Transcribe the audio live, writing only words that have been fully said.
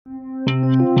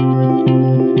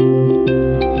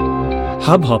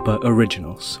Hubhopper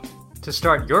Originals. To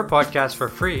start your podcast for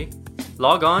free,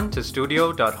 log on to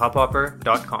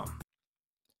studio.hubhopper.com.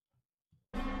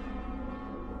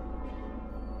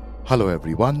 Hello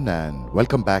everyone and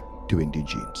welcome back to Indian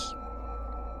Genes.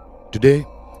 Today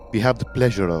we have the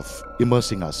pleasure of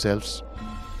immersing ourselves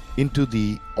into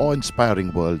the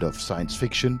awe-inspiring world of science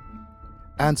fiction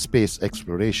and space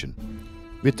exploration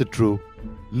with a true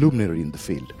luminary in the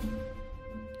field.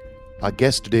 Our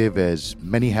guest today wears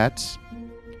many hats.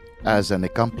 As an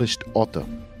accomplished author,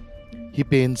 he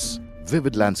paints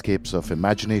vivid landscapes of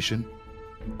imagination,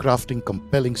 crafting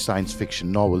compelling science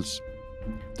fiction novels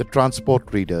that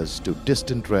transport readers to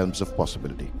distant realms of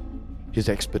possibility. His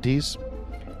expertise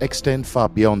extends far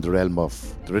beyond the realm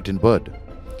of the written word,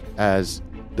 as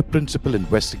the principal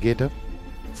investigator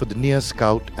for the Near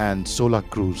Scout and Solar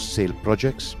Cruise sail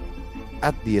projects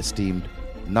at the esteemed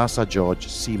NASA George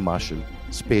C. Marshall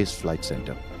Space Flight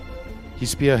Center. He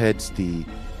spearheads the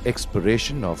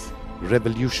exploration of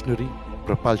revolutionary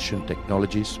propulsion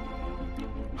technologies,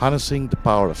 harnessing the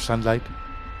power of sunlight,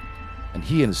 and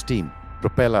he and his team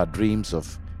propel our dreams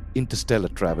of interstellar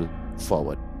travel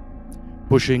forward,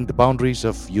 pushing the boundaries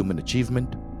of human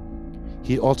achievement.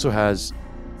 He also has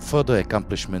further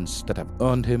accomplishments that have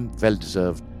earned him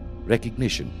well-deserved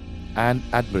recognition and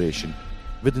admiration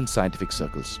within scientific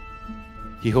circles.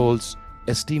 He holds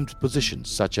esteemed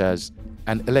positions such as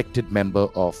an elected member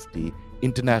of the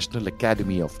International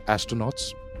Academy of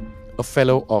Astronauts, a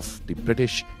fellow of the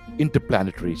British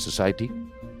Interplanetary Society,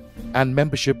 and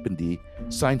membership in the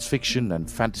Science Fiction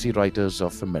and Fantasy Writers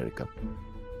of America.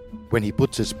 When he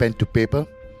puts his pen to paper,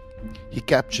 he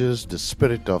captures the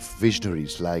spirit of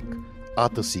visionaries like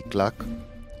Arthur C. Clarke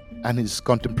and his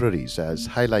contemporaries, as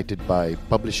highlighted by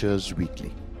Publishers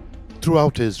Weekly.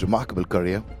 Throughout his remarkable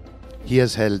career, he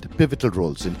has held pivotal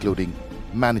roles including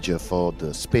manager for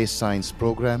the Space Science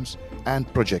Programs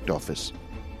and Project Office,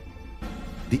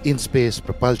 the In-Space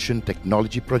Propulsion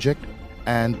Technology Project,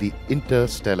 and the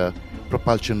Interstellar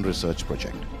Propulsion Research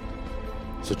Project.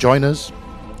 So join us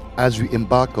as we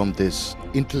embark on this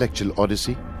intellectual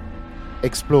odyssey,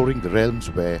 exploring the realms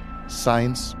where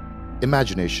science,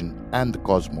 imagination, and the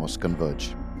cosmos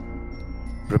converge.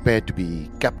 Prepare to be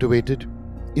captivated,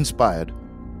 inspired,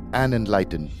 and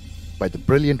enlightened by the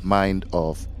brilliant mind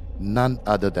of none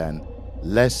other than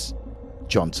Les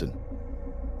Johnson,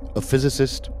 a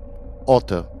physicist,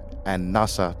 author, and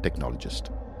NASA technologist.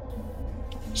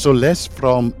 So Les,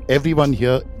 from everyone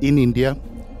here in India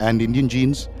and Indian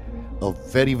Genes, a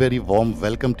very, very warm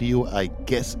welcome to you. I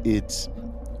guess it's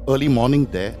early morning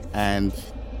there, and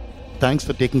thanks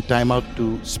for taking time out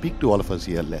to speak to all of us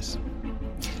here, Les.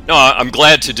 No, I'm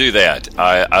glad to do that.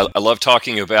 I love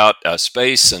talking about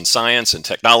space and science and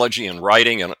technology and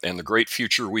writing and the great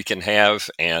future we can have,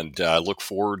 and look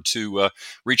forward to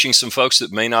reaching some folks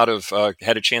that may not have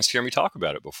had a chance to hear me talk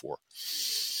about it before.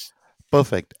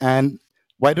 Perfect. And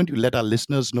why don't you let our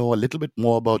listeners know a little bit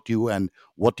more about you and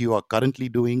what you are currently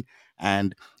doing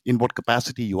and in what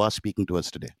capacity you are speaking to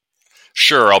us today?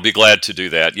 Sure, I'll be glad to do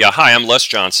that. Yeah, hi, I'm Les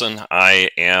Johnson. I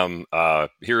am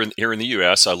here in the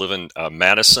U.S. I live in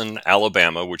Madison,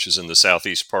 Alabama, which is in the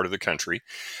southeast part of the country.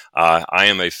 I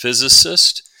am a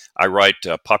physicist. I write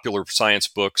popular science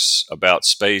books about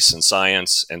space and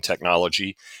science and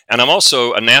technology. And I'm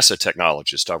also a NASA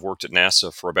technologist. I've worked at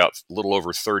NASA for about a little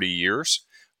over 30 years,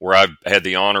 where I've had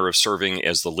the honor of serving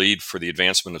as the lead for the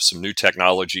advancement of some new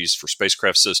technologies for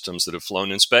spacecraft systems that have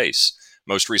flown in space.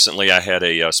 Most recently, I had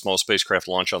a small spacecraft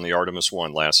launch on the Artemis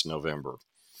 1 last November.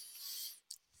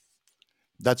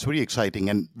 That's very exciting.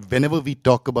 And whenever we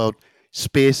talk about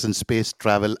space and space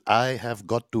travel, I have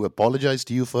got to apologize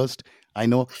to you first. I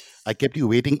know I kept you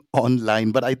waiting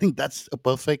online, but I think that's a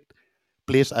perfect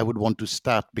place I would want to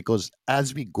start, because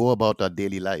as we go about our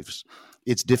daily lives,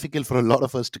 it's difficult for a lot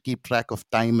of us to keep track of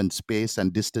time and space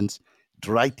and distance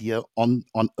right here on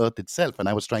Earth itself. And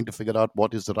I was trying to figure out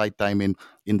what is the right time in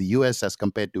the US as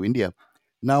compared to India.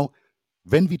 Now,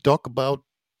 when we talk about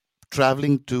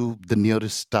traveling to the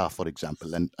nearest star, for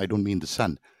example, and I don't mean the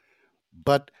sun,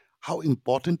 but how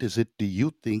important is it, do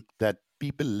you think, that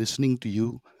people listening to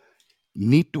you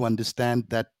need to understand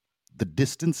that the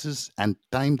distances and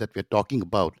time that we're talking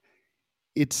about,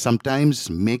 it sometimes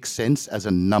makes sense as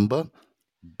a number,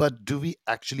 but do we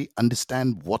actually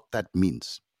understand what that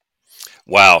means?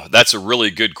 Wow, that's a really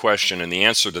good question. And the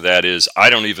answer to that is I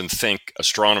don't even think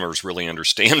astronomers really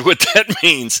understand what that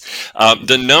means.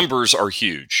 The numbers are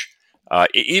huge.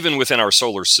 Even within our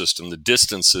solar system, the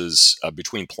distances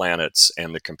between planets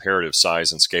and the comparative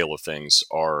size and scale of things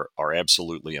are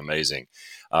absolutely amazing.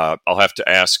 I'll have to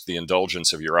ask the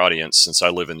indulgence of your audience, since I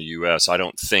live in the U.S. I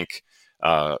don't think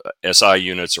SI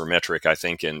units or metric, I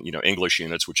think, in English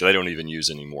units, which they don't even use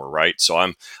anymore, right? So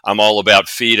I'm all about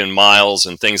feet and miles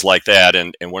and things like that.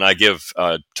 And when I give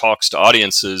talks to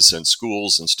audiences and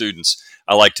schools and students,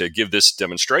 I like to give this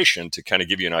demonstration to kind of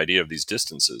give you an idea of these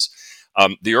distances.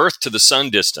 The Earth to the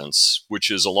Sun distance, which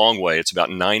is a long way, it's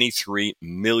about 93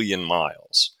 million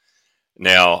miles.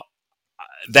 Now,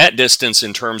 that distance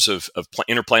in terms of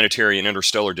interplanetary and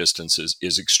interstellar distances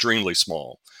is extremely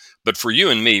small. But for you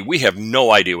and me, we have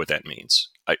no idea what that means.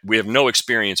 We have no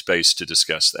experience base to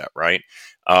discuss that, right?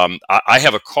 I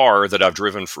have a car that I've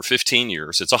driven for 15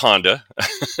 years. It's a Honda,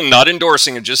 not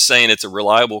endorsing it, just saying it's a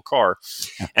reliable car.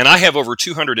 And I have over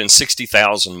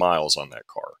 260,000 miles on that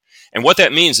car. And what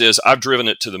that means is I've driven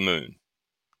it to the moon,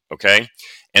 okay?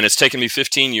 And it's taken me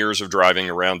 15 years of driving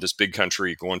around this big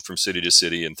country, going from city to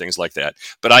city and things like that.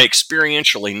 But I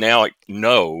experientially now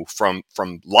know from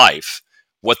life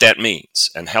what that means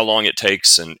and how long it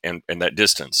takes and that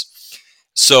distance.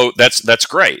 So that's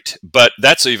great, but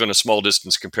that's even a small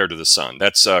distance compared to the sun.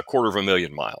 That's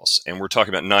 250,000 miles, and we're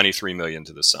talking about 93 million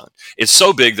to the sun. It's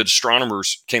so big that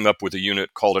astronomers came up with a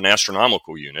unit called an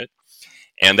astronomical unit,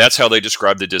 and that's how they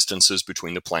describe the distances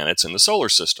between the planets in the solar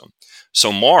system.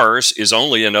 So Mars is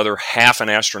only another half an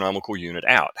astronomical unit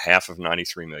out, half of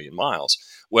 93 million miles.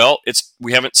 Well,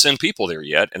 we haven't sent people there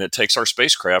yet, and it takes our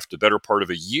spacecraft the better part of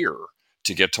a year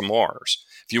to get to Mars.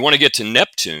 If you want to get to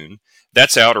Neptune,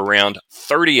 that's out around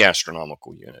 30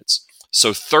 astronomical units.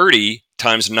 So 30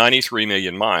 times 93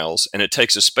 million miles, and it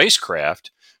takes a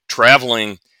spacecraft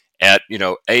traveling at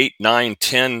 8, 9,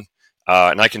 10,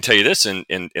 and I can tell you this in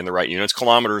the right units,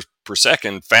 kilometers per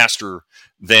second faster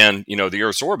than the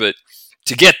Earth's orbit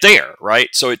to get there, right?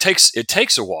 So it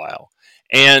takes a while,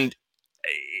 and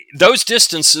those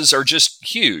distances are just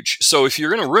huge. So if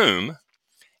you're in a room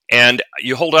and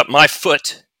you hold up my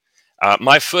foot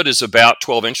is about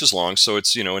 12 inches long, so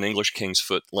it's an English king's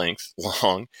foot length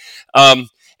long,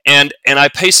 and I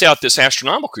pace out this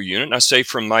astronomical unit, and I say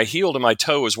from my heel to my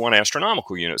toe is 1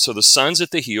 astronomical unit. So the sun's at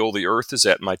the heel, the Earth is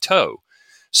at my toe.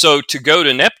 So to go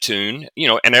to Neptune,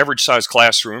 an average size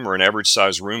classroom or an average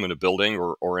size room in a building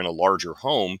or in a larger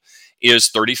home is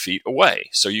 30 feet away.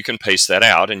 So you can pace that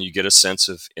out, and you get a sense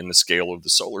of in the scale of the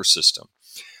solar system.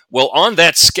 Well, on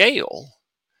that scale,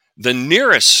 the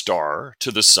nearest star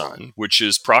to the sun, which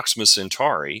is Proxima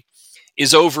Centauri,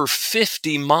 is over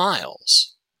 50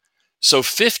 miles. So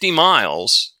 50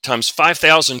 miles times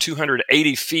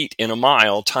 5,280 feet in a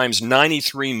mile times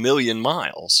 93 million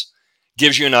miles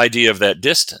gives you an idea of that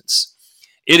distance.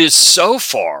 It is so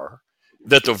far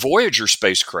that the Voyager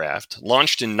spacecraft,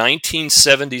 launched in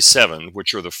 1977,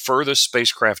 which are the furthest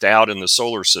spacecraft out in the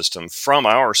solar system from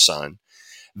our sun,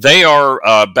 they are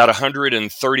about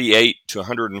 138 to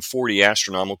 140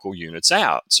 astronomical units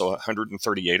out. So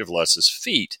 138 of less is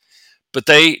feet. But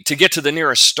to get to the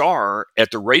nearest star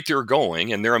at the rate they're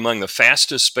going, and they're among the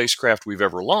fastest spacecraft we've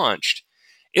ever launched,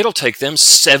 it'll take them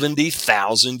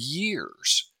 70,000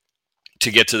 years to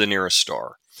get to the nearest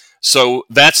star. So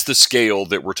that's the scale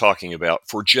that we're talking about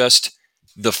for just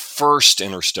the first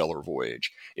interstellar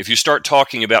voyage. If you start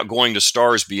talking about going to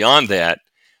stars beyond that,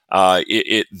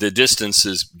 the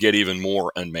distances get even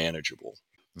more unmanageable.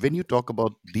 When you talk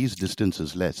about these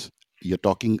distances less, you're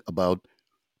talking about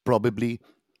probably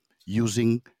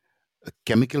using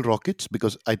chemical rockets,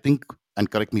 because I think,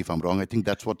 and correct me if I'm wrong, I think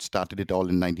that's what started it all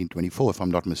in 1924, if I'm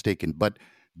not mistaken. But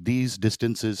these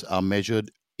distances are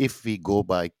measured if we go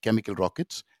by chemical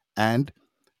rockets. And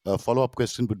a follow-up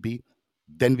question would be,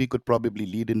 then we could probably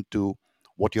lead into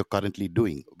what you're currently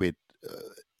doing with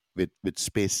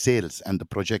space sales and the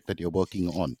project that you're working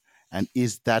on. And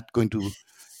is that going to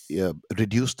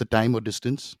reduce the time or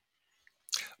distance?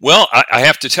 Well, I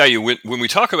have to tell you, when we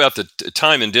talk about the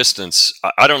time and distance,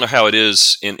 I don't know how it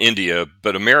is in India,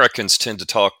 but Americans tend to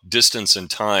talk distance and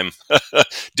time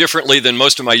differently than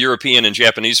most of my European and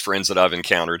Japanese friends that I've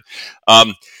encountered.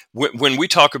 When we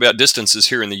talk about distances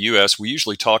here in the U.S., we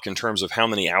usually talk in terms of how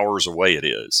many hours away it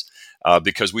is.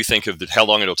 Because we think of how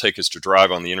long it'll take us to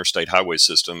drive on the interstate highway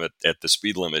system at the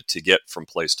speed limit to get from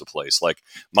place to place. Like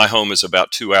my home is about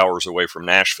 2 hours away from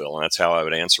Nashville, and that's how I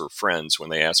would answer friends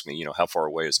when they ask me, how far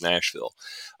away is Nashville?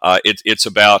 It's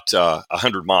about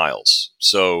 100 miles,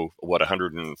 so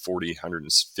 140,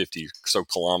 150 so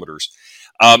kilometers.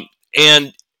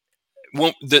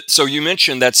 So you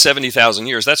mentioned that 70,000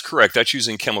 years. That's correct. That's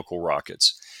using chemical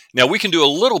rockets. Now, we can do a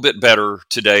little bit better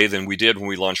today than we did when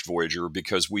we launched Voyager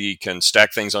because we can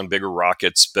stack things on bigger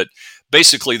rockets. But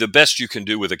basically, the best you can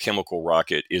do with a chemical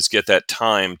rocket is get that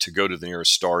time to go to the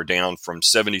nearest star down from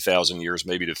 70,000 years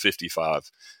maybe to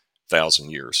 55,000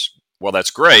 years. Well,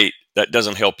 that's great, that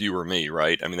doesn't help you or me,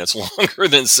 right? I mean, that's longer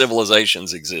than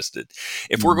civilizations existed.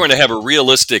 If we're going to have a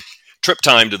realistic trip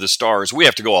time to the stars, we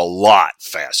have to go a lot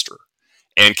faster.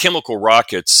 And chemical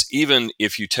rockets, even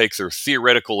if you take their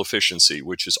theoretical efficiency,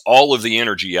 which is all of the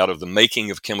energy out of the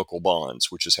making of chemical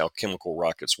bonds, which is how chemical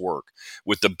rockets work,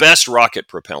 with the best rocket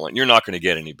propellant, you're not going to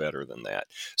get any better than that.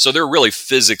 So they're really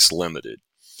physics limited.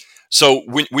 So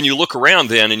when you look around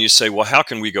then and you say, well, how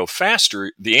can we go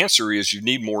faster? The answer is you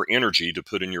need more energy to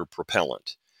put in your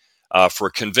propellant. For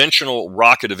a conventional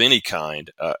rocket of any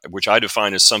kind, which I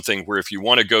define as something where if you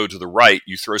want to go to the right,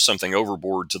 you throw something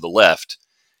overboard to the left,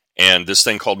 and this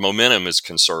thing called momentum is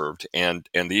conserved. And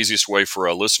the easiest way for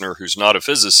a listener who's not a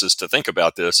physicist to think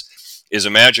about this is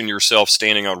imagine yourself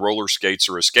standing on roller skates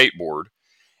or a skateboard,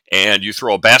 and you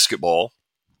throw a basketball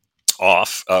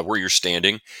off where you're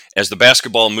standing. As the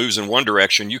basketball moves in one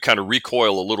direction, you kind of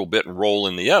recoil a little bit and roll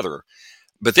in the other.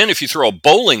 But then if you throw a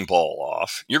bowling ball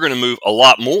off, you're going to move a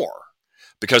lot more,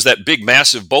 because that big,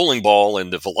 massive bowling ball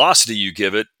and the velocity you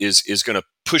give it is going to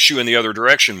push you in the other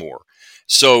direction more.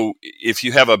 So if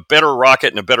you have a better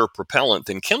rocket and a better propellant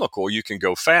than chemical, you can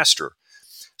go faster.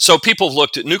 So people have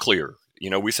looked at nuclear.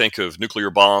 We think of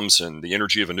nuclear bombs and the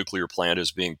energy of a nuclear plant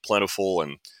as being plentiful,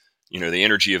 and the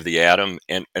energy of the atom.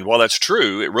 And while that's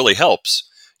true, it really helps.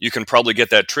 You can probably get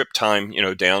that trip time,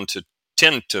 down to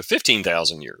 10 to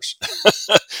 15,000 years.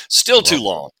 Still too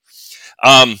long.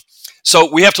 So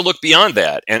we have to look beyond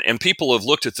that. And people have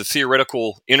looked at the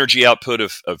theoretical energy output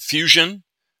of fusion,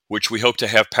 which we hope to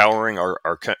have powering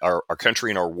our country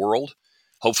and our world,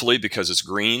 hopefully, because it's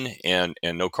green and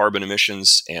no carbon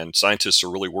emissions. And scientists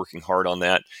are really working hard on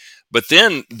that. But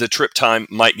then the trip time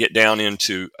might get down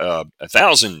into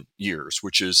 1,000 years,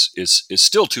 which is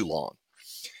still too long.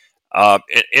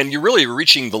 And you're really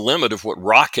reaching the limit of what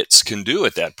rockets can do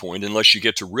at that point, unless you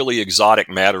get to really exotic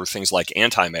matter, things like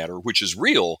antimatter, which is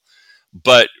real,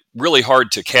 but really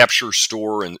hard to capture,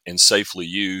 store, and safely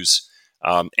use,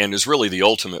 and is really the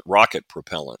ultimate rocket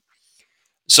propellant.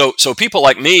 So people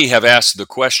like me have asked the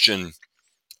question,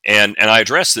 and I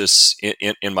address this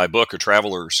in my book, A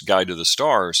Traveler's Guide to the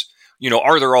Stars.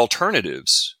 Are there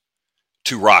alternatives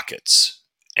to rockets?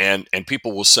 And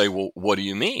people will say, well, what do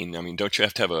you mean? I mean, don't you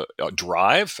have to have a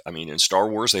drive? I mean, in Star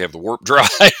Wars, they have the warp drive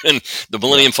and the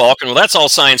Millennium Falcon. Well, that's all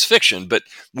science fiction. But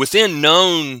within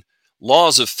known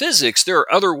laws of physics, there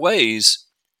are other ways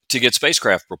to get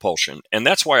spacecraft propulsion. And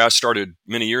that's why I started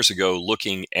many years ago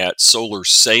looking at solar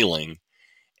sailing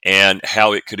and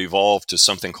how it could evolve to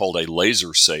something called a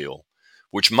laser sail,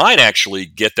 which might actually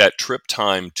get that trip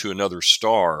time to another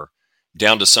star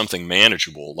down to something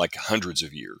manageable, like hundreds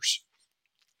of years.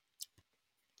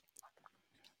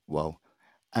 Wow.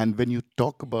 And when you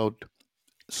talk about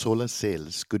solar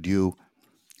sails, could you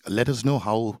let us know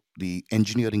how the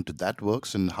engineering to that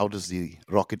works, and how does the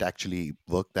rocket actually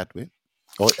work that way?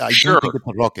 Or I Sure. don't think it's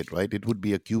a rocket, right? It would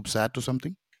be a CubeSat or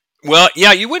something. Well,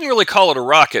 yeah, you wouldn't really call it a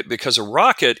rocket, because a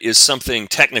rocket is something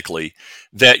technically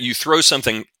that you throw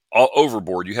something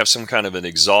overboard. You have some kind of an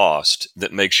exhaust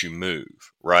that makes you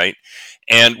move, right?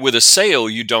 And with a sail,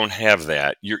 you don't have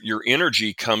that. Your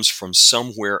energy comes from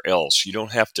somewhere else. You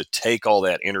don't have to take all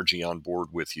that energy on board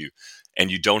with you, and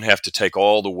you don't have to take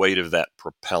all the weight of that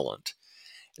propellant.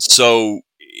 So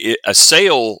a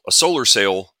solar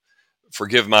sail,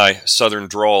 forgive my southern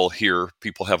drawl here.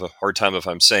 People have a hard time if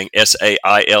I'm saying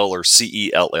S-A-I-L or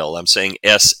C-E-L-L. I'm saying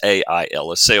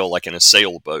S-A-I-L, a sail like in a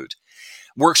sailboat.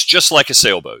 Works just like a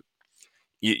sailboat.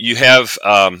 You have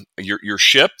your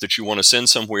ship that you want to send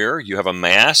somewhere. You have a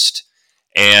mast,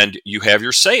 and you have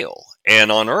your sail. And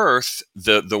on Earth,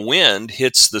 the wind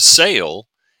hits the sail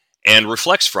and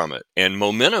reflects from it. And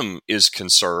momentum is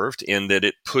conserved in that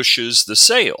it pushes the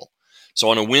sail. So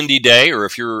on a windy day, or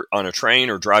if you're on a train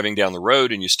or driving down the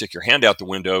road and you stick your hand out the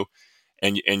window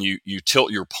and you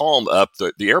tilt your palm up,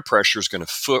 the air pressure is going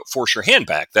to force your hand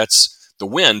back. That's the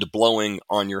wind blowing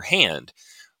on your hand.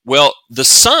 Well, the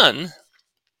sun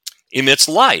emits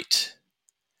light.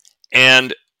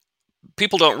 And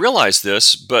people don't realize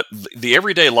this, but the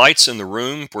everyday lights in the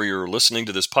room where you're listening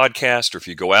to this podcast, or if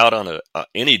you go out on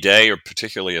any day, or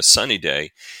particularly a sunny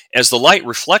day, as the light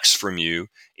reflects from you,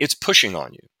 it's pushing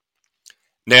on you.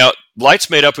 Now, light's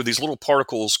made up of these little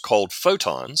particles called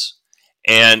photons,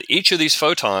 and each of these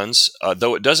photons,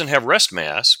 though it doesn't have rest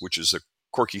mass, which is a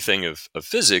quirky thing of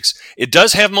physics, it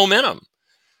does have momentum.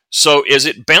 So as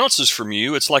it bounces from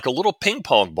you, it's like a little ping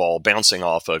pong ball bouncing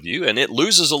off of you, and it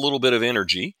loses a little bit of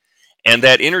energy, and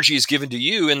that energy is given to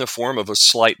you in the form of a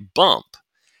slight bump.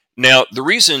 Now, the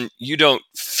reason you don't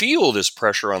feel this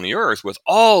pressure on the Earth with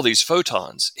all these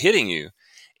photons hitting you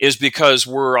is because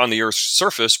we're on the Earth's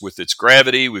surface with its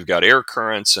gravity, we've got air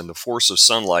currents, and the force of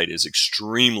sunlight is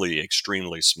extremely,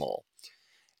 extremely small.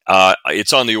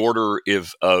 It's on the order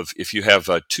of if you have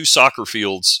two soccer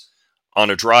fields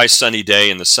on a dry, sunny day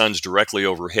and the sun's directly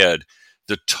overhead,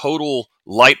 the total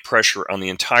light pressure on the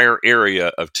entire area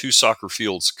of two soccer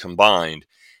fields combined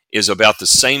is about the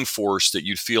same force that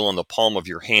you'd feel on the palm of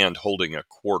your hand holding a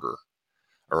quarter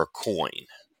or a coin.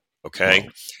 Okay? Wow.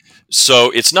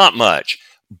 So it's not much.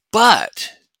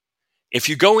 But if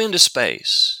you go into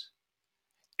space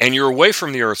and you're away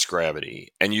from the Earth's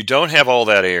gravity and you don't have all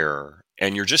that air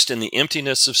and you're just in the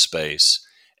emptiness of space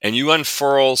and you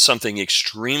unfurl something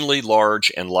extremely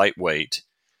large and lightweight,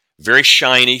 very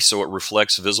shiny so it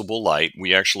reflects visible light.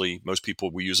 Most people,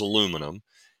 we use aluminum,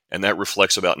 and that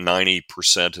reflects about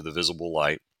 90% of the visible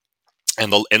light.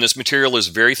 And this material is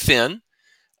very thin.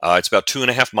 It's about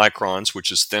 2.5 microns,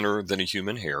 which is thinner than a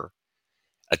human hair.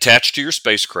 Attached to your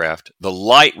spacecraft, the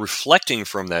light reflecting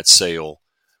from that sail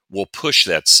will push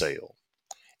that sail.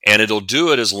 And it'll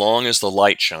do it as long as the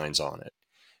light shines on it.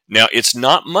 Now, it's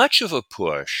not much of a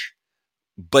push,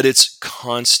 but it's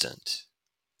constant.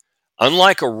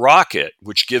 Unlike a rocket,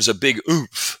 which gives a big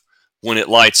oomph when it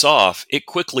lights off, it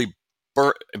quickly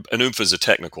burn. An oomph is a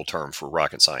technical term for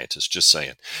rocket scientists, just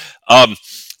saying. Um,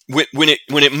 when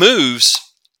it moves,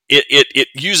 it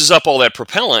uses up all that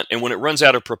propellant, and when it runs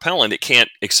out of propellant, it can't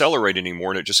accelerate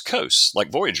anymore, and it just coasts,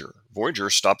 like Voyager. Voyager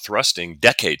stopped thrusting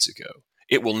decades ago.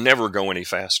 It will never go any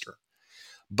faster.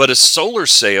 But a solar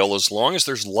sail, as long as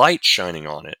there's light shining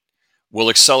on it, will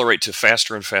accelerate to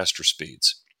faster and faster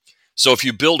speeds. So if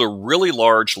you build a really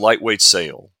large, lightweight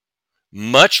sail,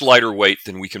 much lighter weight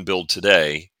than we can build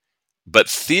today, but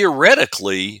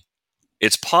theoretically,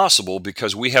 it's possible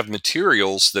because we have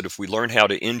materials that, if we learn how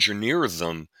to engineer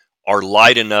them, are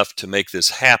light enough to make this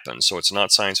happen. So it's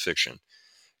not science fiction.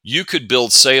 You could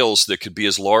build sails that could be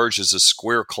as large as a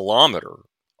square kilometer,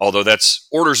 although that's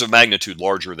orders of magnitude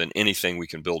larger than anything we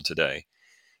can build today.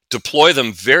 Deploy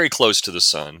them very close to the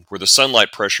sun, where the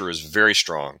sunlight pressure is very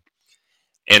strong,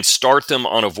 and start them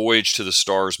on a voyage to the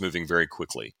stars moving very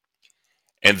quickly.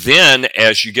 And then,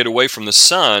 as you get away from the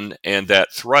sun and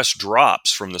that thrust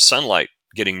drops from the sunlight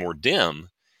getting more dim,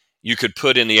 you could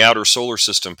put in the outer solar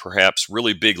system perhaps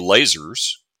really big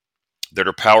lasers that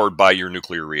are powered by your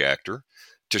nuclear reactor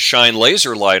to shine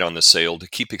laser light on the sail to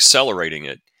keep accelerating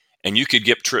it. And you could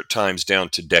get trip times down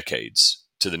to decades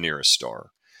to the nearest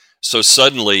star. So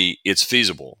suddenly it's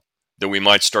feasible that we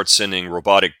might start sending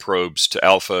robotic probes to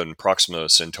Alpha and Proxima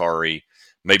Centauri,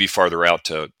 maybe farther out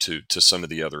to some of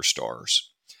the other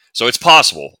stars. So it's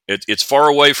possible. It's far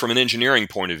away from an engineering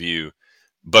point of view,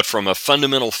 but from a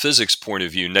fundamental physics point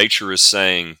of view, nature is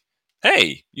saying,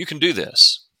 hey, you can do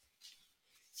this.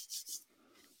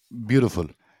 Beautiful.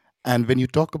 And when you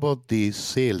talk about the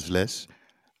sails, Les,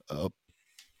 uh,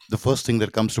 the first thing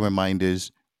that comes to my mind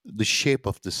is the shape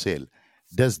of the sail.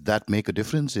 Does that make a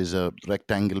difference? Is a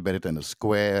rectangle better than a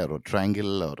square or a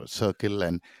triangle or a circle?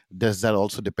 And does that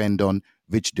also depend on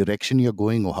which direction you're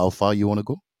going or how far you want to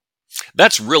go?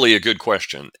 That's really a good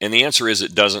question. And the answer is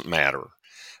it doesn't matter.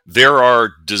 There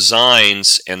are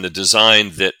designs, and the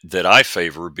design that I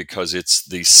favor, because it's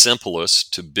the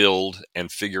simplest to build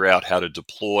and figure out how to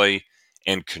deploy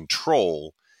and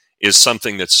control, is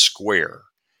something that's square.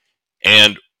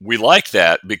 And we like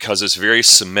that because it's very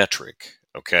symmetric.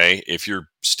 Okay. If you're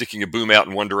sticking a boom out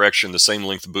in one direction, the same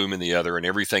length boom in the other, and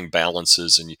everything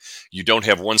balances, and you don't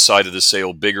have one side of the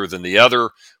sail bigger than the other,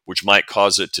 which might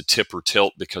cause it to tip or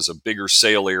tilt, because a bigger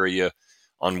sail area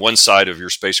on one side of your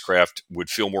spacecraft would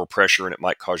feel more pressure and it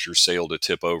might cause your sail to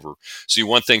tip over. So you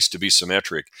want things to be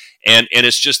symmetric. And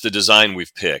it's just the design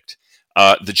we've picked.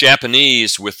 The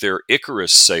Japanese, with their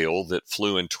Icarus sail that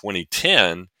flew in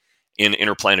 2010 in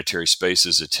interplanetary space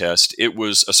as a test, it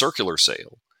was a circular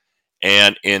sail.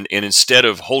 And instead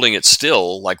of holding it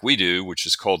still like we do, which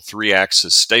is called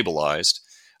three-axis stabilized,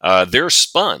 they're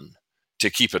spun to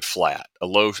keep it flat,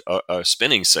 a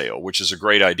spinning sail, which is a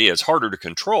great idea. It's harder to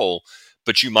control,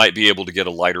 but you might be able to get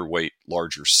a lighter weight,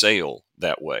 larger sail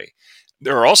that way.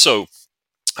 There are also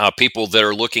people that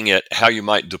are looking at how you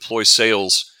might deploy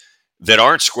sails that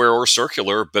aren't square or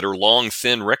circular, but are long,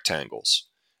 thin rectangles,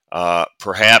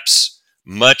 perhaps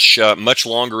much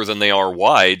longer than they are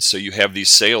wide. So you have these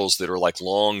sails that are like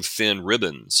long, thin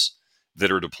ribbons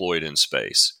that are deployed in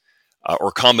space,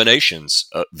 or combinations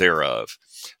thereof.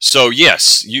 So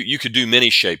yes, you could do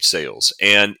many shaped sails,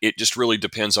 and it just really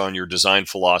depends on your design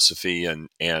philosophy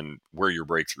and where your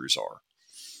breakthroughs are.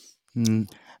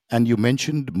 Mm. And you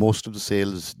mentioned most of the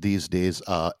sails these days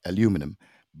are aluminum,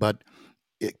 but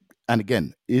it, And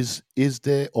again, is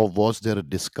there or was there a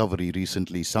discovery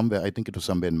recently somewhere? I think it was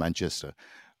somewhere in Manchester,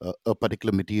 a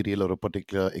particular material or a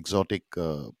particular exotic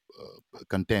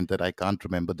content that I can't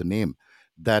remember the name.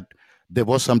 That there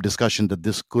was some discussion that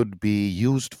this could be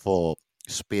used for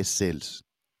space sails.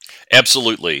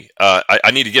 Absolutely.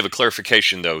 I need to give a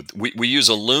clarification, though. We use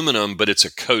aluminum, but it's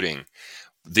a coating.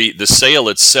 The sail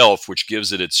itself, which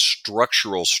gives it its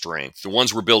structural strength, the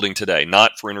ones we're building today,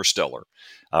 not for Interstellar.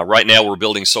 Right now, we're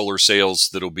building solar sails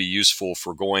that'll be useful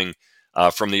for going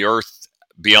from the Earth,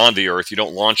 beyond the Earth. You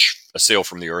don't launch a sail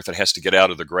from the Earth. It has to get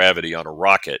out of the gravity on a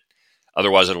rocket.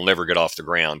 Otherwise, it'll never get off the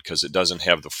ground because it doesn't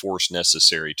have the force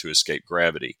necessary to escape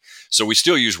gravity. So we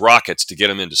still use rockets to get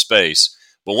them into space.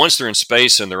 But once they're in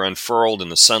space and they're unfurled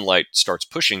and the sunlight starts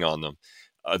pushing on them,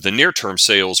 the near-term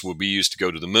sails will be used to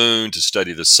go to the moon, to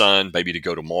study the sun, maybe to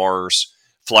go to Mars,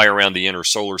 fly around the inner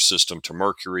solar system to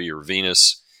Mercury or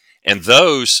Venus. And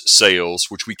those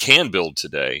sails, which we can build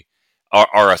today,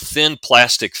 are a thin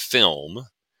plastic film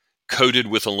coated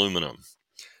with aluminum.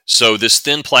 So this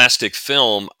thin plastic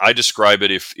film, I describe it,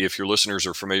 if your listeners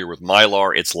are familiar with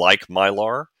Mylar, it's like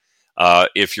Mylar.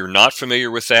 If you're not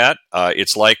familiar with that,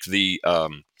 it's like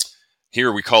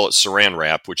here we call it saran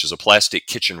wrap, which is a plastic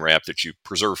kitchen wrap that you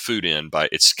preserve food in.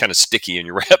 It's kind of sticky and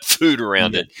you wrap food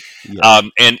around it. Yeah.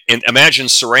 And imagine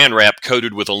saran wrap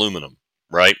coated with aluminum,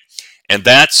 right? And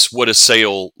that's what a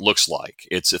sail looks like.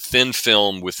 It's a thin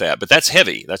film with that, but that's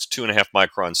heavy. That's 2.5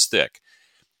 microns thick.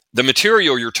 The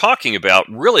material you're talking about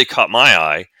really caught my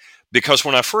eye because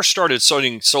when I first started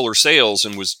studying solar sails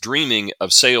and was dreaming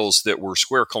of sails that were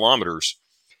square kilometers,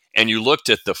 and you looked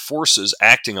at the forces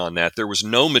acting on that, there was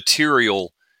no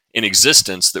material in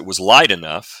existence that was light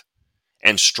enough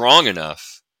and strong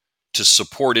enough to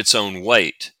support its own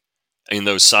weight in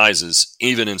those sizes,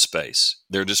 even in space.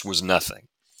 There just was nothing.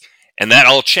 And that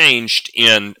all changed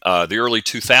in the early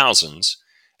 2000s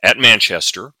at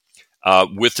Manchester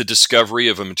with the discovery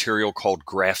of a material called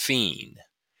graphene.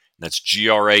 That's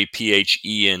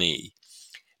Graphene.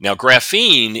 Now,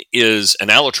 graphene is an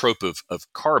allotrope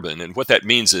of carbon, and what that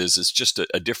means is it's just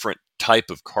a different type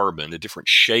of carbon, a different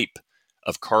shape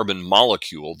of carbon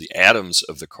molecule, the atoms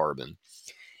of the carbon.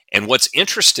 And what's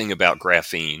interesting about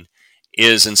graphene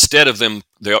is instead of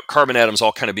the carbon atoms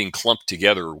all kind of being clumped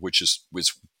together, which is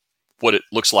what it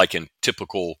looks like in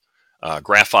typical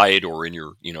graphite or in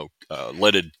your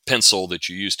leaded pencil that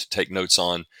you use to take notes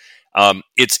on,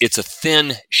 it's a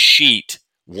thin sheet,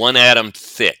 one atom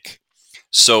thick.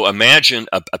 So imagine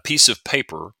a piece of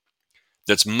paper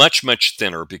that's much, much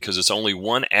thinner because it's only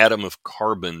one atom of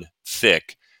carbon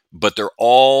thick, but they're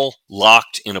all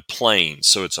locked in a plane.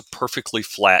 So it's a perfectly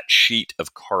flat sheet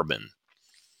of carbon.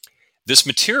 This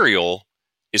material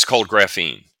is called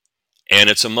graphene, and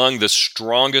it's among the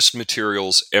strongest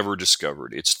materials ever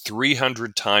discovered. It's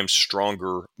 300 times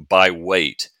stronger by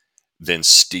weight than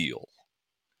steel.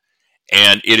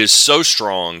 And it is so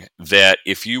strong that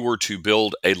if you were to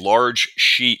build a large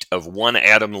sheet of one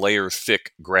atom layer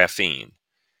thick graphene,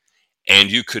 and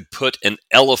you could put an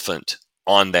elephant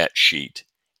on that sheet,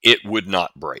 it would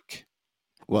not break.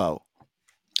 Wow.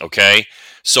 Okay?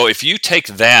 So if you take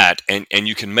that and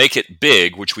you can make it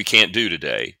big, which we can't do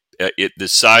today, the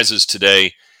sizes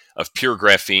today of pure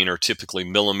graphene are typically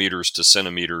millimeters to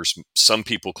centimeters. Some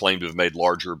people claim to have made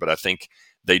larger, but I think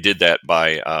they did that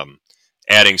by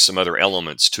adding some other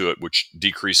elements to it, which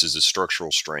decreases the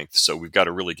structural strength. So we've got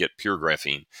to really get pure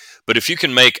graphene. But if you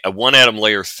can make a one atom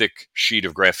layer thick sheet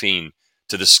of graphene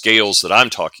to the scales that I'm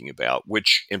talking about,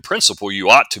 which in principle you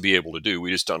ought to be able to do,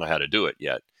 we just don't know how to do it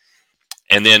yet,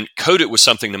 and then coat it with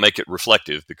something to make it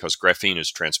reflective because graphene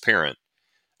is transparent.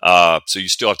 So you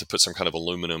still have to put some kind of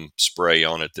aluminum spray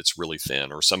on it that's really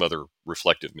thin or some other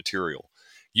reflective material.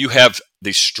 You have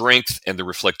the strength and the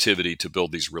reflectivity to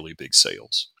build these really big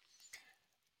sails.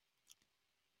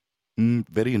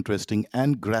 Very interesting.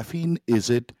 And graphene,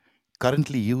 is it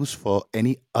currently used for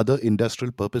any other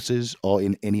industrial purposes or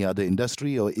in any other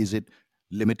industry, or is it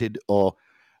limited, or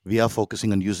we are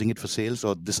focusing on using it for sales,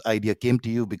 or this idea came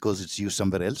to you because it's used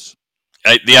somewhere else?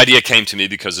 The idea came to me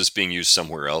because it's being used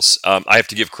somewhere else. I have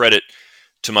to give credit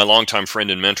to my longtime friend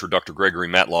and mentor, Dr. Gregory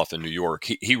Matloff in New York.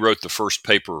 He wrote the first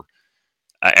paper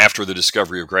after the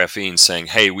discovery of graphene saying,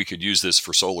 hey, we could use this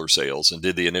for solar sails, and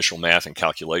did the initial math and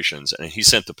calculations. And he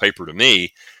sent the paper to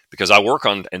me because I work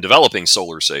on and developing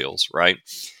solar sails, right?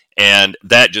 And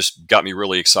that just got me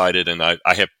really excited. And I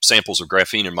have samples of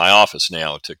graphene in my office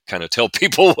now to kind of tell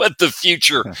people what the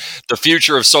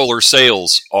future of solar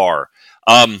sails are.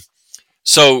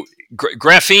 So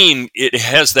graphene, it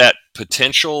has that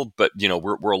potential, but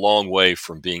we're a long way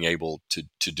from being able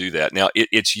to do that. Now,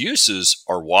 its uses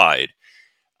are wide.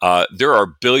 There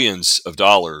are billions of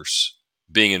dollars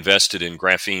being invested in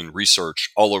graphene research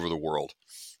all over the world.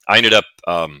 I ended up,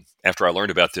 after I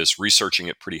learned about this, researching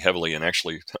it pretty heavily. And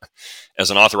actually,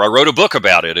 as an author, I wrote a book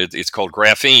about it. It's called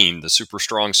Graphene, the super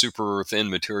strong, super thin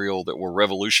material that will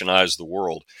revolutionize the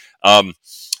world.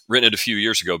 Written it a few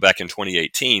years ago, back in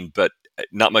 2018, but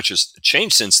not much has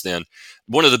changed since then.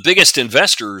 One of the biggest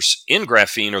investors in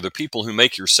graphene are the people who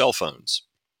make your cell phones.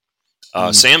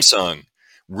 Samsung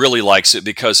really likes it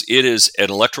because it is an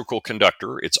electrical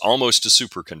conductor. It's almost a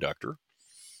superconductor.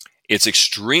 It's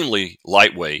extremely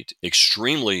lightweight,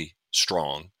 extremely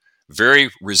strong, very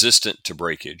resistant to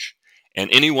breakage. And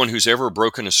anyone who's ever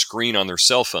broken a screen on their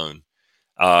cell phone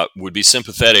would be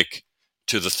sympathetic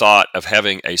to the thought of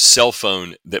having a cell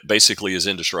phone that basically is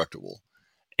indestructible.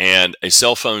 And a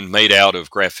cell phone made out of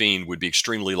graphene would be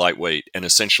extremely lightweight and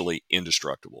essentially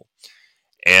indestructible.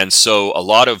 And so a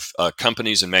lot of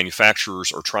companies and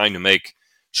manufacturers are trying to make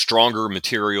stronger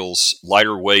materials,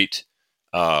 lighter weight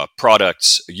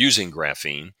products using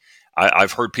graphene.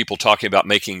 I've heard people talking about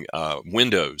making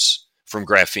windows from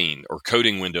graphene or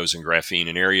coating windows in graphene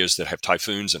in areas that have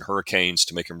typhoons and hurricanes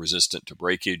to make them resistant to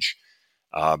breakage.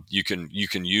 You can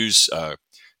use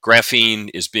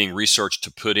graphene is being researched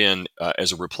to put in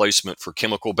as a replacement for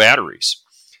chemical batteries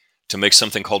to make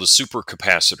something called a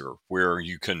supercapacitor, where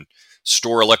you can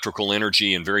store electrical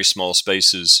energy in very small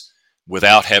spaces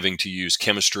without having to use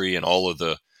chemistry and all of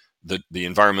the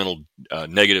environmental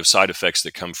negative side effects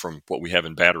that come from what we have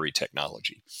in battery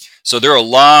technology. So there are a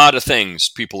lot of things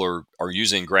people are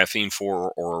using graphene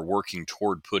for or are working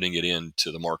toward putting it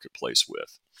into the marketplace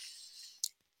with.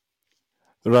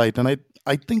 Right. And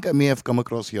I think I may have come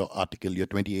across your article, your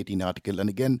 2018 article. And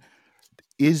again,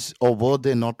 is or were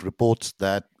there not reports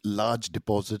that large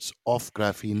deposits of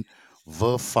graphene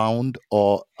were found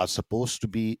or are supposed to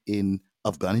be in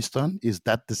Afghanistan? Is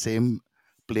that the same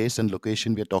place and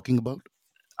location we are talking about?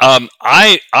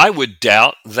 I would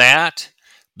doubt that,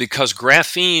 because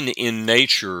graphene in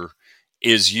nature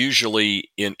is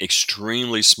usually in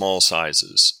extremely small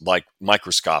sizes, like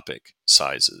microscopic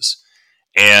sizes.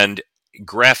 And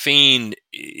graphene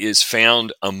is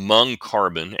found among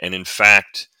carbon. And in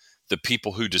fact, the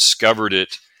people who discovered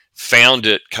it found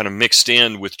it kind of mixed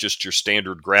in with just your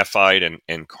standard graphite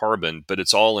and carbon, but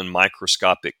it's all in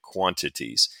microscopic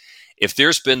quantities. If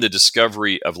there's been the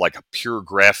discovery of like a pure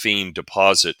graphene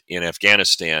deposit in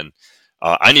Afghanistan,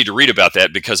 I need to read about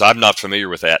that because I'm not familiar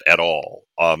with that at all.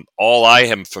 All I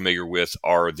am familiar with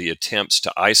are the attempts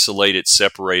to isolate it,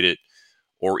 separate it,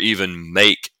 or even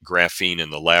make graphene in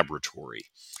the laboratory.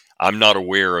 I'm not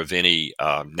aware of any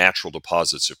natural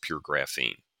deposits of pure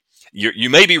graphene. You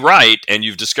may be right, and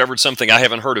you've discovered something I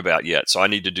haven't heard about yet, so I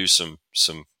need to do some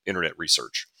internet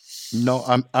research. No,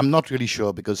 I'm not really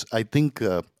sure because I think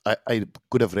I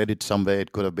could have read it somewhere.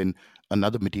 It could have been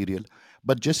another material.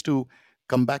 But just to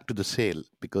come back to the sale,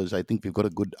 because I think we've got a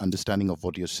good understanding of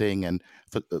what you're saying, and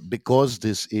because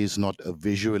this is not a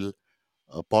visual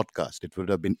podcast, it would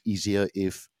have been easier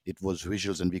if it was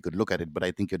visuals and we could look at it. But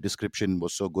I think your description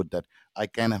was so good that I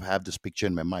kind of have this picture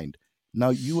in my mind. Now,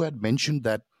 you had mentioned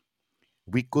that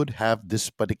we could have this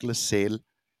particular sale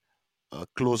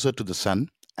closer to the sun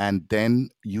and then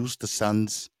use the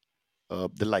sun's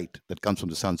the light that comes from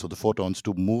the sun, so the photons,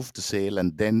 to move the sail,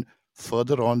 and then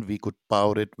further on we could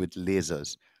power it with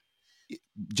lasers.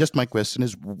 Just my question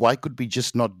is, why could we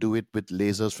just not do it with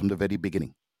lasers from the very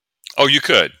beginning? Oh, you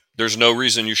could. There's no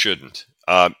reason you shouldn't.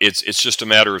 It's just a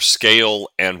matter of scale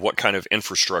and what kind of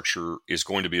infrastructure is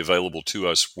going to be available to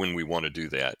us when we want to do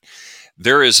that.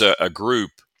 There is a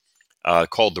group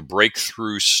called the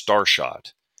Breakthrough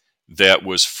Starshot that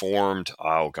was formed,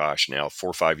 oh gosh, now 4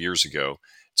 or 5 years ago.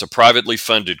 It's a privately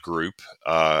funded group.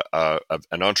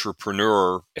 An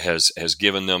entrepreneur has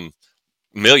given them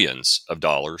millions of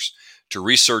dollars to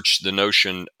research the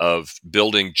notion of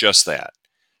building just that.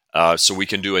 So we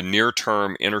can do a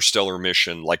near-term interstellar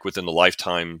mission, like within the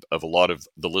lifetime of a lot of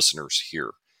the listeners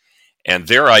here. And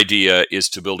their idea is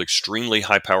to build extremely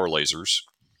high-power lasers,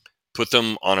 put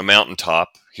them on a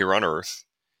mountaintop here on Earth,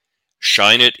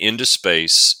 shine it into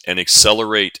space, and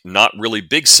accelerate not really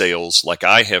big sails like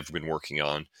I have been working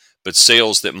on, but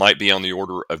sails that might be on the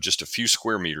order of just a few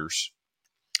square meters,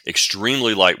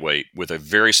 extremely lightweight, with a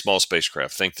very small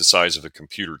spacecraft. Think the size of a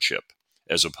computer chip,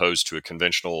 as opposed to a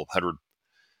conventional 100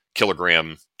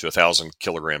 kilogram to 1,000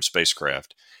 kilogram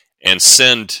spacecraft, and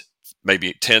send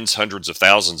maybe tens, hundreds of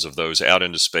thousands of those out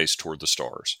into space toward the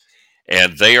stars.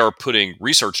 And they are putting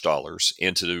research dollars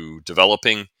into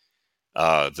developing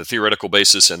the theoretical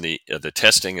basis and the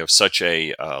testing of such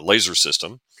a laser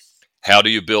system. How do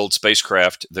you build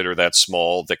spacecraft that are that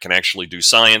small that can actually do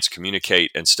science,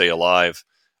 communicate, and stay alive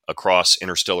across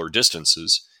interstellar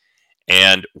distances,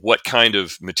 and what kind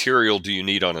of material do you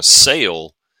need on a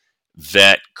sail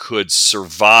that could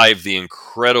survive the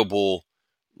incredible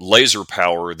laser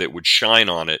power that would shine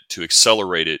on it to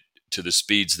accelerate it to the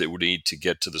speeds that would need to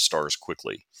get to the stars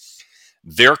quickly.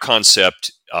 Their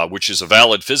concept, which is a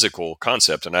valid physical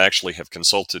concept, and I actually have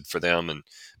consulted for them and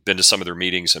been to some of their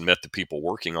meetings and met the people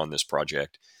working on this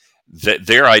project, that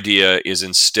their idea is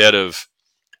instead of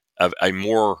a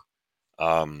more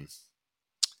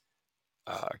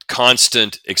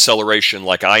constant acceleration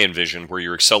like I envision, where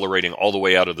you're accelerating all the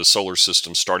way out of the solar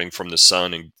system, starting from the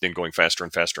sun and then going faster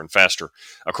and faster and faster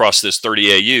across this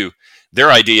 30 AU. Their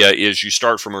idea is you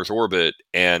start from Earth orbit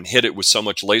and hit it with so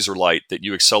much laser light that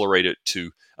you accelerate it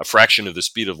to a fraction of the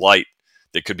speed of light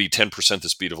that could be 10% the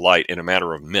speed of light in a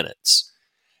matter of minutes.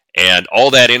 And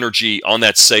all that energy on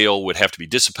that sail would have to be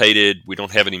dissipated. We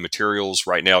don't have any materials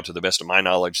right now, to the best of my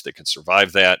knowledge, that can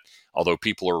survive that, although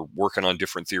people are working on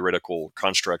different theoretical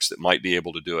constructs that might be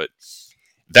able to do it.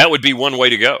 That would be one way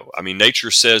to go. I mean,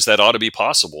 nature says that ought to be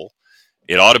possible.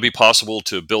 It ought to be possible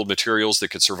to build materials that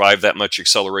could survive that much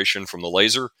acceleration from the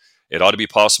laser. It ought to be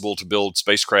possible to build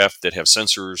spacecraft that have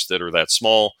sensors that are that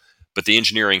small, but the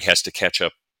engineering has to catch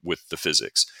up with the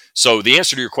physics. So the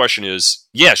answer to your question is,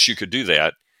 yes, you could do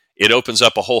that. It opens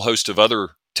up a whole host of other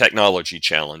technology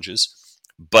challenges,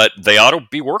 but they ought to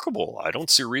be workable. I don't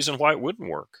see a reason why it wouldn't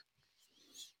work.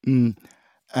 Mm.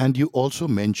 And you also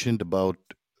mentioned about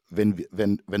when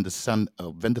the sun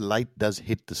when the light does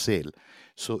hit the sail,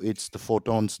 so it's the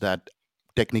photons that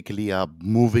technically are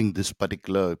moving this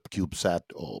particular CubeSat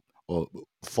or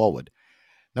forward.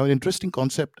 Now, an interesting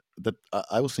concept that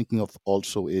I was thinking of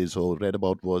also is, or read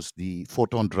about, was the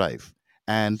photon drive.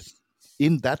 And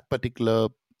in that particular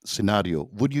scenario,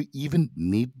 would you even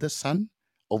need the sun,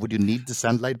 or would you need the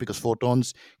sunlight? Because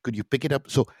photons, could you pick it up?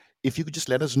 So, if you could just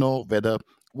let us know whether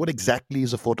what exactly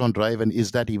is a photon drive, and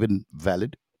is that even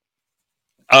valid?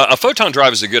 A photon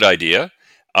drive is a good idea.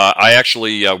 I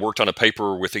actually worked on a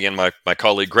paper with, again, my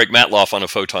colleague Greg Matloff on a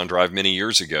photon drive many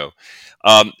years ago.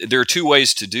 There are two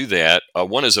ways to do that.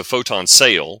 One is a photon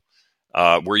sail,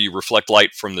 where you reflect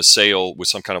light from the sail with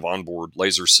some kind of onboard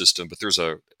laser system, but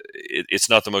it's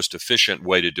not the most efficient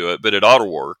way to do it, but it ought to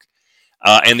work.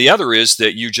 And the other is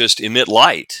that you just emit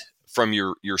light from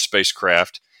your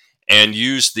spacecraft and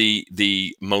use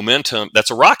the momentum.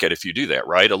 That's a rocket if you do that,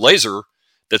 right? A laser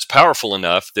that's powerful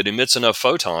enough that emits enough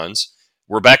photons.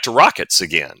 We're back to rockets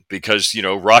again, because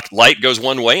light goes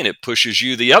one way and it pushes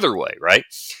you the other way, right?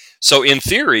 So in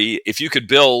theory, if you could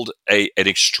build an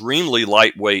extremely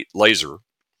lightweight laser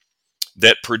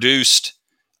that produced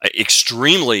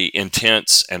extremely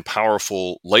intense and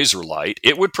powerful laser light,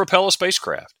 it would propel a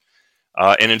spacecraft.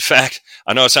 And in fact,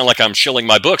 I know it sounds like I'm shilling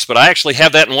my books, but I actually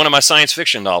have that in one of my science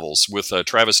fiction novels with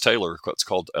Travis Taylor. It's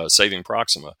called Saving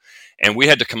Proxima. And we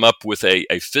had to come up with a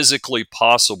physically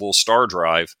possible star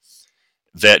drive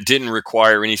that didn't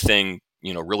require anything,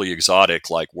 really exotic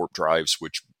like warp drives,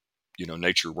 which,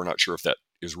 nature, we're not sure if that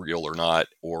is real or not,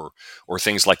 or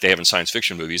things like they have in science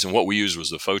fiction movies. And what we used was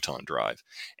the photon drive.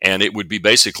 And it would be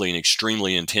basically an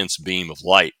extremely intense beam of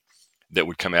light that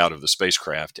would come out of the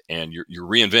spacecraft. And you're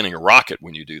reinventing a rocket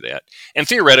when you do that. And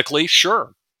theoretically,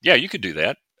 sure, yeah, you could do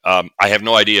that. I have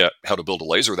no idea how to build a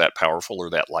laser that powerful or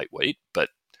that lightweight, but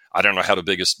I don't know how to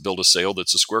build a sail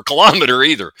that's a square kilometer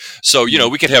either. So,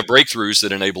 we could have breakthroughs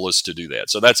that enable us to do that.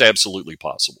 So that's absolutely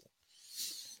possible.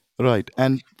 Right.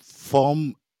 And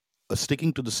from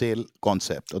sticking to the sail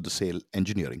concept or the sail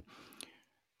engineering,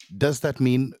 does that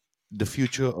mean the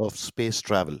future of space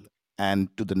travel and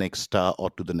to the next star or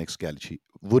to the next galaxy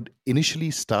would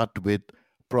initially start with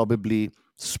probably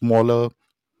smaller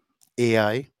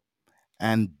AI,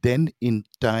 and then in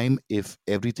time, if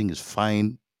everything is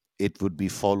fine, it would be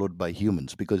followed by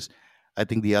humans? Because I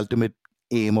think the ultimate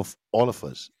aim of all of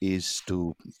us is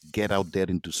to get out there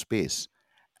into space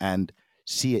and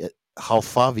see how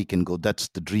far we can go. That's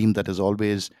the dream that has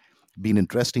always been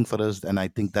interesting for us, and I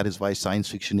think that is why science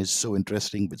fiction is so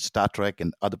interesting with Star Trek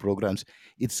and other programs.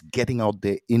 It's getting out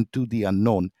there into the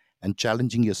unknown and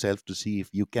challenging yourself to see if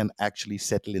you can actually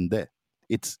settle in there.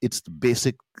 It's the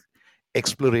basic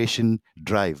exploration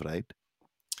drive, right?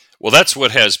 Well, that's what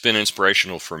has been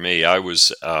inspirational for me. I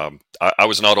was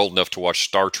not old enough to watch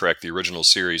Star Trek, the original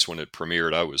series, when it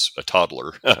premiered. I was a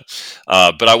toddler,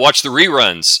 but I watched the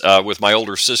reruns with my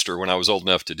older sister when I was old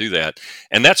enough to do that,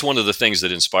 and that's one of the things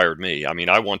that inspired me. I mean,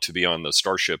 I want to be on the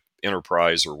Starship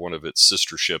Enterprise or one of its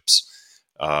sister ships,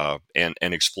 and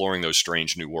exploring those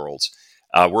strange new worlds.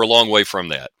 We're a long way from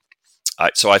that.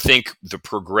 So I think the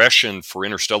progression for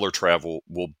interstellar travel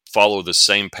will follow the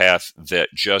same path that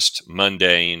just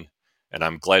mundane, and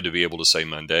I'm glad to be able to say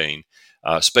mundane,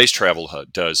 space travel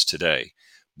does today.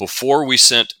 Before we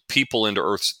sent people into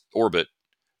Earth's orbit,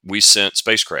 we sent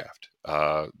spacecraft.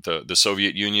 The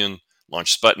Soviet Union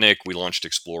launched Sputnik. We launched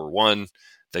Explorer 1.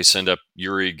 They sent up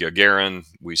Yuri Gagarin.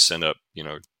 We sent up,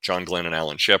 John Glenn and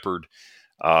Alan Shepard.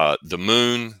 The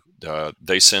moon,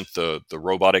 they sent the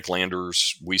robotic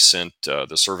landers. We sent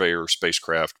the Surveyor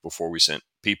spacecraft before we sent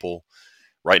people.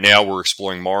 Right now, we're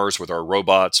exploring Mars with our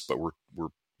robots, but we're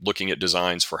looking at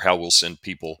designs for how we'll send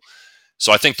people.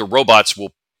 So I think the robots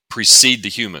will precede the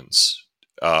humans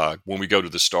when we go to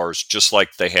the stars, just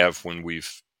like they have when we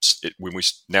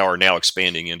are now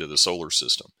expanding into the solar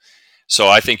system. So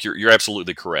I think you're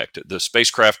absolutely correct. The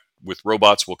spacecraft with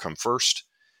robots will come first.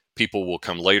 People will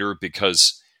come later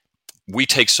because we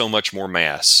take so much more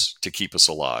mass to keep us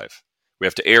alive. We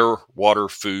have to air, water,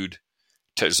 food.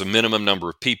 There's a minimum number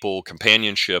of people,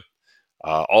 companionship.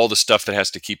 All the stuff that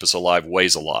has to keep us alive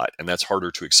weighs a lot, and that's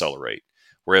harder to accelerate.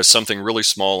 Whereas something really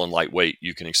small and lightweight,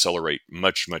 you can accelerate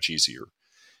much, much easier.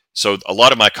 So a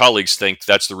lot of my colleagues think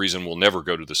that's the reason we'll never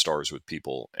go to the stars with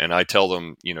people. And I tell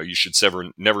them, you should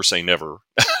never say never.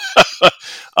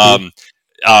 And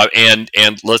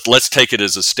let's take it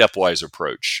as a stepwise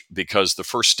approach, because the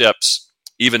first steps,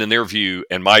 even in their view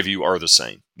and my view, are the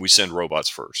same. We send robots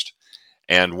first.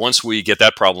 And once we get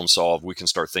that problem solved, we can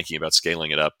start thinking about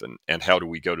scaling it up and how do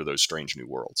we go to those strange new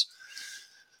worlds.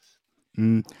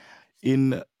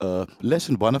 In less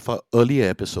than one of our earlier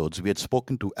episodes, we had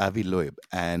spoken to Avi Loeb,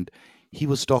 and he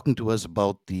was talking to us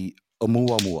about the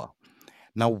Oumuamua.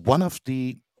 Now, one of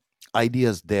the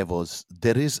ideas there was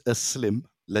there is a slim,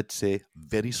 let's say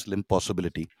very slim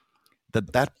possibility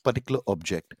that particular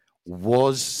object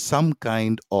was some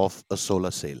kind of a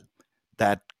solar sail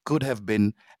that could have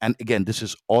been, and again, this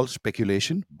is all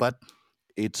speculation, but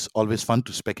it's always fun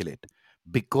to speculate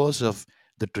because of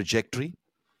the trajectory,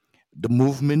 the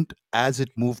movement as it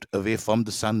moved away from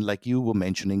the sun. Like you were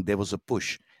mentioning, there was a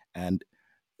push, and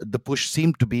the push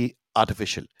seemed to be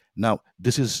artificial. Now,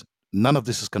 none of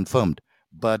this is confirmed,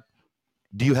 but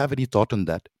do you have any thought on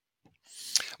that?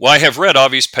 Well, I have read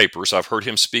Avi's papers. I've heard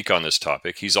him speak on this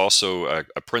topic. He's also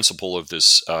a principal of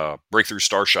this breakthrough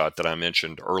starshot that I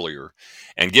mentioned earlier.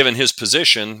 And given his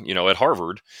position, at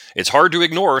Harvard, it's hard to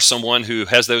ignore someone who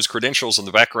has those credentials in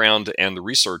the background and the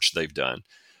research they've done.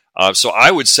 So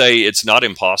I would say it's not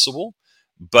impossible.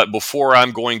 But before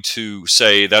I'm going to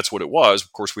say that's what it was,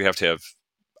 of course, we have to have,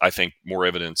 I think, more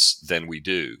evidence than we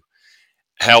do.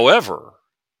 However,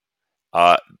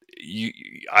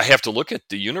 I have to look at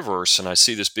the universe, and I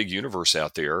see this big universe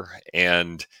out there.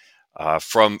 And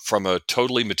from a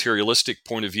totally materialistic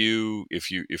point of view, if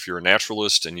you're a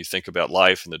naturalist and you think about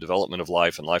life and the development of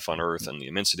life and life on Earth and the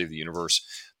immensity of the universe,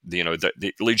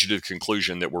 that leads you to the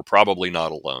conclusion that we're probably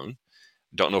not alone.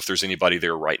 Don't know if there's anybody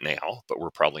there right now, but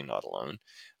we're probably not alone.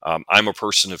 I'm a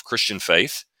person of Christian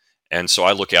faith. And so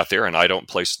I look out there and I don't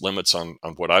place limits on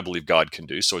what I believe God can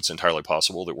do. So it's entirely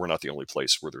possible that we're not the only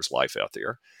place where there's life out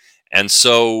there. And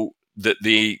so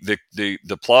the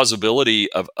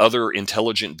plausibility of other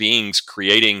intelligent beings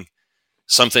creating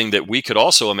something that we could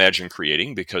also imagine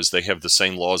creating, because they have the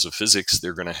same laws of physics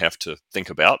they're going to have to think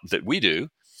about that we do,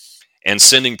 and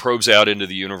sending probes out into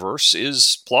the universe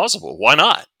is plausible. Why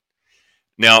not?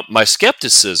 Now, my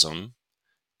skepticism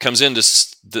comes into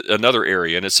another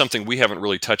area, and it's something we haven't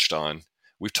really touched on.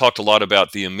 We've talked a lot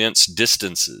about the immense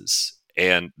distances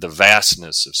and the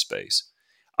vastness of space.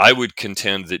 I would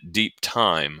contend that deep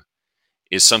time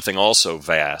is something also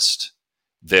vast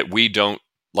that we don't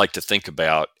like to think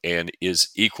about and is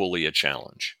equally a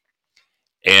challenge.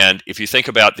 And if you think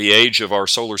about the age of our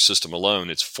solar system alone,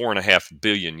 it's 4.5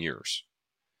 billion years.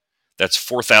 That's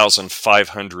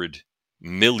 4,500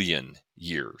 million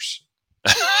years.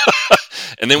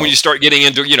 And then when you start getting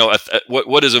into,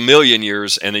 what is a million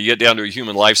years, and then you get down to a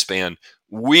human lifespan,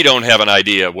 we don't have an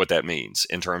idea of what that means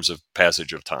in terms of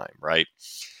passage of time, right?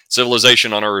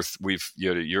 Civilization on Earth,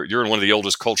 you're in one of the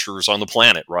oldest cultures on the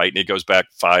planet, right? And it goes back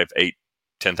 5, 8,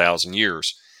 10,000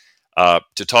 years.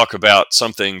 To talk about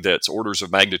something that's orders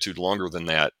of magnitude longer than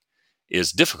that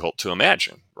is difficult to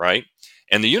imagine, right?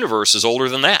 And the universe is older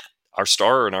than that. Our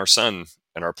star and our sun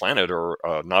and our planet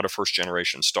are not a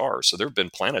first-generation star. So there have been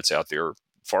planets out there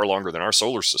far longer than our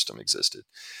solar system existed.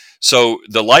 So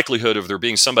the likelihood of there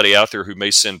being somebody out there who may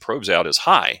send probes out is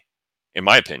high, in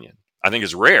my opinion. I think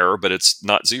it's rare, but it's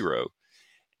not zero.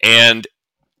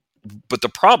 But the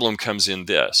problem comes in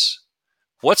this.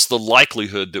 What's the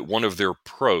likelihood that one of their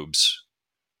probes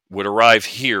would arrive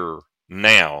here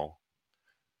now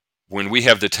when we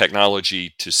have the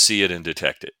technology to see it and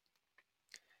detect it?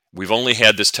 We've only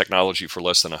had this technology for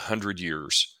less than 100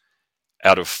 years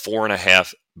out of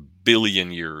 4.5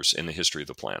 billion years in the history of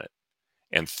the planet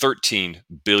and 13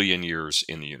 billion years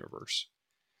in the universe.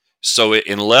 So,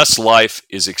 unless life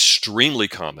is extremely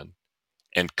common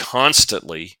and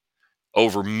constantly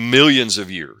over millions of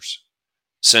years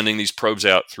sending these probes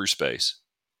out through space,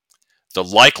 the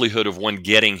likelihood of one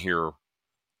getting here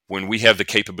when we have the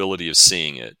capability of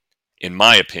seeing it, in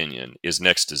my opinion, is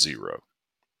next to zero.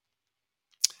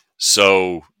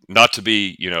 So, not to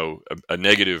be, a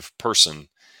negative person,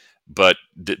 but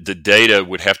the data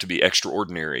would have to be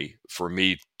extraordinary for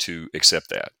me to accept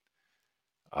that.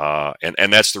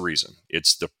 And that's the reason.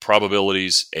 It's the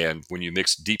probabilities, and when you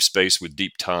mix deep space with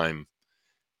deep time,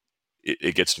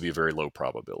 it gets to be a very low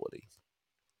probability.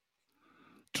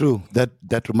 True.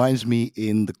 That reminds me,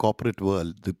 in the corporate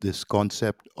world, this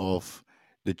concept of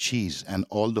the cheese and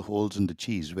all the holes in the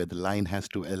cheese, where the line has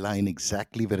to align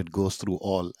exactly where it goes through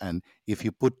all. And if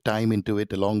you put time into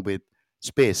it along with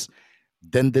space,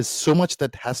 then there's so much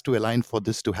that has to align for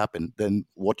this to happen. Then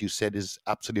what you said is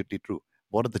absolutely true.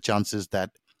 What are the chances that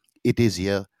it is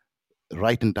here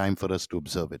right in time for us to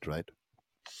observe it, right?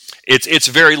 It's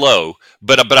very low,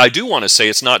 but I do want to say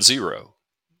it's not zero,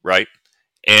 right?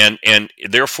 And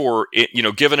therefore,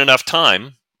 given enough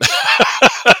time,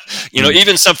 Mm.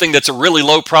 even something that's a really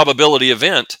low probability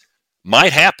event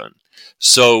might happen.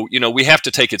 So, we have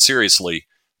to take it seriously,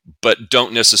 but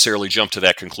don't necessarily jump to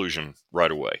that conclusion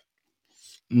right away.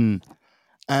 Mm.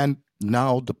 And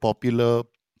now the popular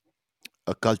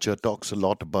culture talks a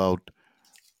lot about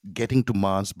getting to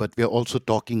Mars, but we're also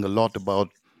talking a lot about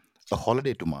a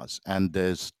holiday to Mars. And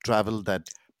there's travel that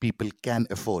people can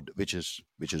afford, which is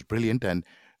brilliant. And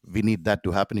we need that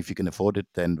to happen. If you can afford it,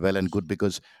 then well and good,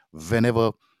 because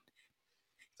whenever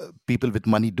people with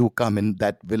money do come in,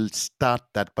 that will start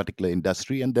that particular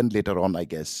industry, and then later on, I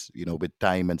guess, with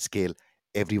time and scale,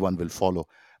 everyone will follow.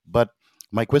 But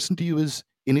my question to you is,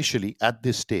 initially at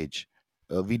this stage,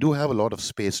 we do have a lot of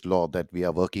space law that we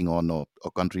are working on, or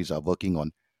countries are working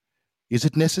on. Is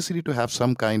it necessary to have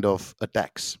some kind of a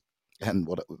tax? And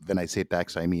when I say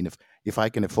tax, I mean, if I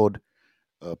can afford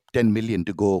 10 million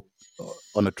to go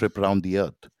on a trip around the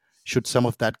earth, should some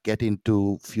of that get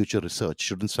into future research?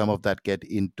 Shouldn't some of that get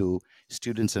into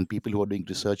students and people who are doing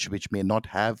research which may not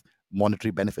have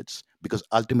monetary benefits? Because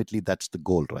ultimately that's the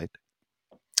goal, right?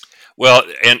 Well,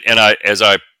 and as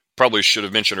I probably should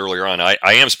have mentioned earlier on, I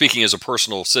am speaking as a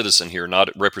personal citizen here, not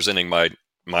representing my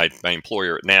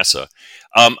employer at NASA.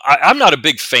 I'm not a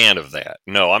big fan of that.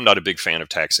 No, I'm not a big fan of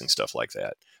taxing stuff like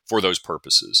that for those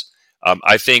purposes.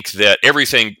 I think that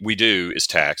everything we do is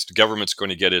taxed. Government's going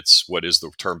to get its, what is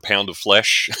the term, pound of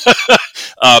flesh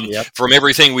Yep. from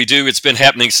everything we do. It's been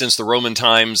happening since the Roman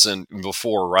times and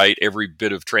before, right? Every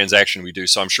bit of transaction we do.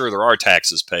 So I'm sure there are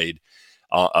taxes paid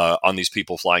on these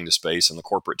people flying to space, and the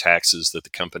corporate taxes that the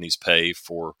companies pay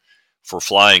for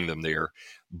flying them there.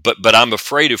 But I'm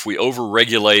afraid if we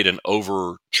overregulate and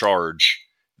overcharge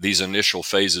these initial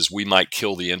phases, we might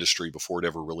kill the industry before it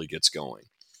ever really gets going.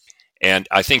 And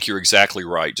I think you're exactly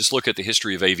right. Just look at the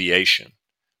history of aviation,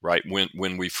 right?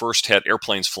 When we first had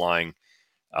airplanes flying,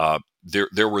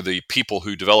 there were the people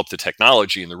who developed the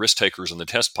technology and the risk takers and the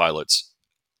test pilots.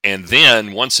 And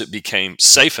then once it became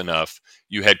safe enough,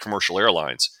 you had commercial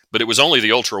airlines. But it was only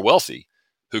the ultra wealthy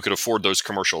who could afford those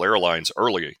commercial airlines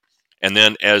early. And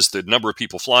then as the number of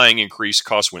people flying increased,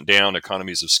 costs went down,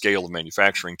 economies of scale of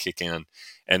manufacturing kick in,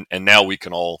 and now we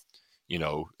can all, you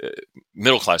know,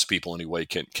 middle class people anyway,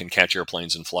 can catch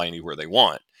airplanes and fly anywhere they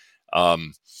want.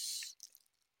 Um,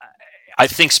 I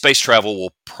think space travel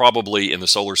will probably, in the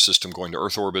solar system, going to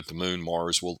Earth orbit, the moon,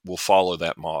 Mars, will follow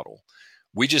that model.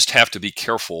 We just have to be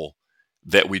careful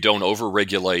that we don't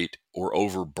overregulate or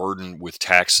overburden with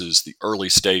taxes the early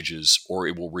stages, or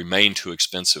it will remain too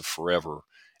expensive forever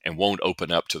and won't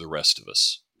open up to the rest of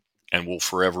us and will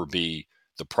forever be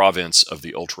the province of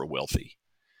the ultra wealthy.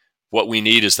 What we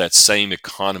need is that same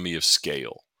economy of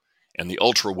scale. And the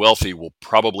ultra wealthy will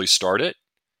probably start it,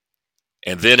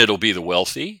 and then it'll be the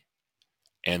wealthy,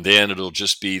 and then it'll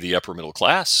just be the upper middle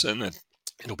class, and then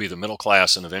it'll be the middle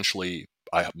class, and eventually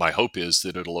my hope is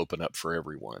that it'll open up for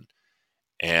everyone.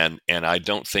 And I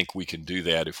don't think we can do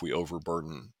that if we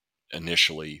overburden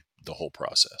initially the whole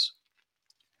process.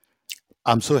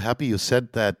 I'm so happy you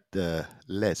said that,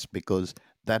 Les, because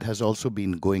that has also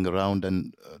been going around,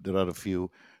 and there are a few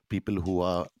people who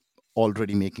are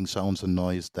already making sounds and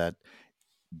noise that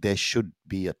there should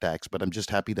be a tax. But I'm just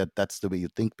happy that that's the way you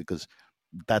think, because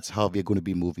that's how we're going to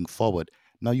be moving forward.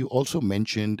 Now, you also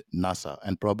mentioned NASA,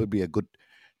 and probably a good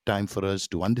time for us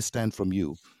to understand from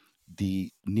you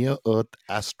the Near Earth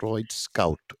Asteroid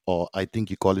Scout, or I think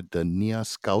you call it the NEA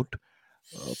Scout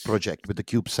project with the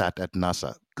CubeSat at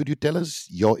NASA. could you tell us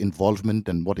your involvement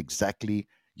and what exactly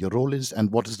your role is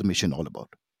and what is the mission all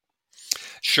about?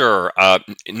 Sure.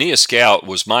 NIA Scout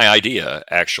was my idea,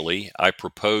 actually. I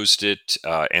proposed it,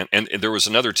 and there was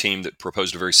another team that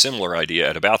proposed a very similar idea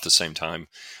at about the same time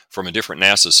from a different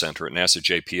NASA center at NASA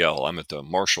JPL. I'm at the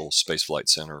Marshall Space Flight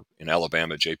Center in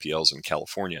Alabama, JPL's in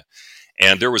California.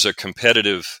 And there was a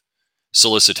competitive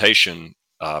solicitation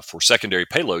for secondary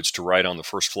payloads to ride on the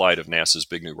first flight of NASA's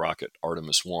big new rocket,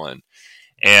 Artemis 1.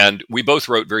 And we both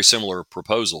wrote very similar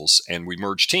proposals, and we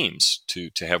merged teams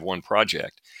to have one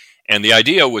project. And the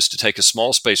idea was to take a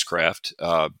small spacecraft,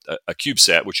 a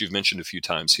CubeSat, which you've mentioned a few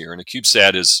times here. And a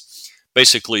CubeSat is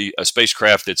basically a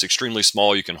spacecraft that's extremely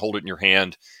small. You can hold it in your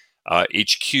hand.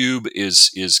 Each cube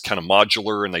is kind of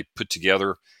modular, and they put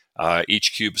together.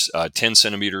 Each cube's 10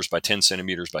 centimeters by 10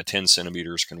 centimeters by 10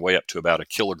 centimeters, can weigh up to about a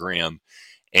kilogram.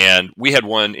 And we had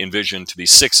one envisioned to be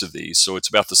 6 of these. So it's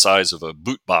about the size of a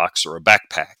boot box or a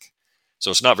backpack.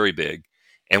 So it's not very big.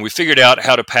 And we figured out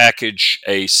how to package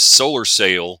a solar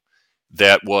sail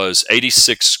that was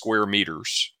 86 square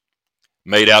meters,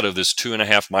 made out of this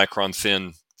 2.5 micron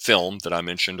thin film that I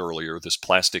mentioned earlier, this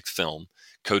plastic film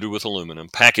coated with aluminum,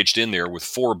 packaged in there with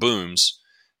 4 booms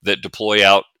that deploy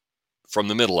out from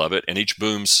the middle of it, and each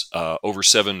boom's over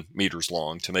 7 meters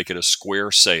long to make it a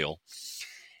square sail.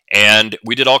 And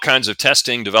we did all kinds of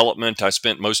testing, development. I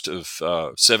spent most of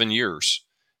 7 years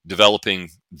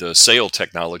developing the sail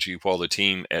technology while the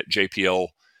team at JPL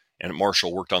and at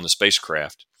Marshall worked on the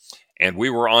spacecraft. And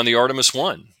we were on the Artemis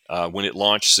 1 when it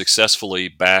launched successfully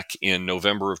back in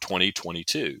November of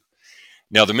 2022.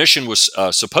 Now, the mission was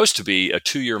supposed to be a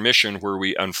 2-year mission where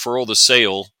we unfurl the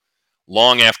sail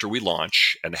long after we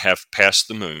launch and have passed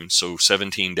the moon, so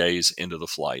 17 days into the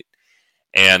flight.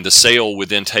 And the sail would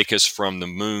then take us from the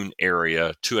moon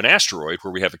area to an asteroid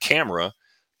where we have a camera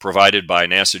provided by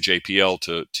NASA JPL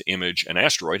to image an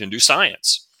asteroid and do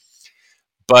science.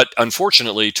 But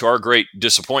unfortunately, to our great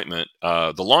disappointment,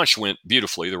 the launch went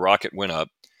beautifully. The rocket went up.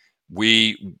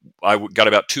 I got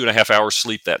about 2.5 hours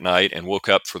sleep that night and woke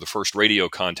up for the first radio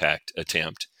contact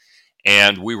attempt.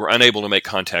 And we were unable to make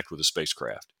contact with the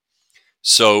spacecraft.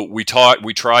 So we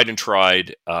tried and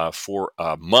tried for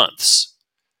months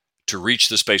to reach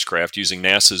the spacecraft using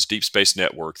NASA's Deep Space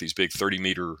Network, these big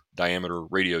 30-meter diameter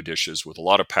radio dishes with a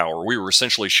lot of power. We were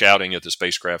essentially shouting at the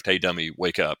spacecraft, "Hey, dummy,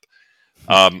 wake up."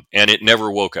 And it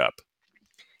never woke up.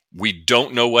 We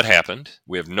don't know what happened.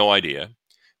 We have no idea.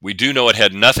 We do know it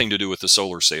had nothing to do with the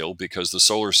solar sail because the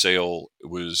solar sail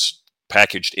was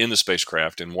packaged in the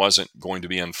spacecraft and wasn't going to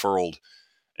be unfurled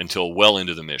until well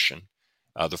into the mission.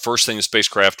 The first thing the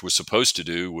spacecraft was supposed to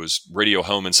do was radio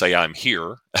home and say, "I'm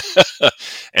here."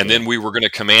 And then we were going to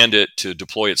command it to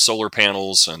deploy its solar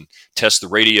panels and test the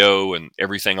radio and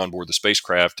everything on board the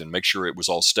spacecraft and make sure it was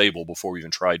all stable before we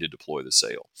even tried to deploy the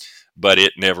sail. But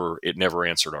it never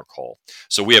answered our call.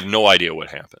 So we have no idea what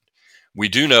happened. We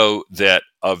do know that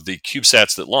of the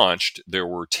CubeSats that launched, there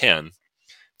were 10.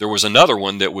 There was another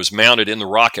one that was mounted in the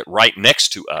rocket right next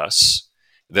to us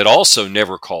that also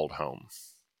never called home.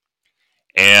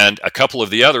 And a couple of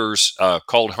the others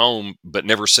called home but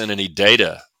never sent any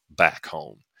data back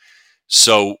home.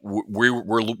 So we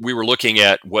were looking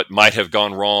at what might have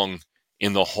gone wrong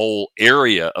in the whole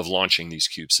area of launching these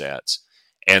CubeSats,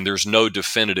 and there's no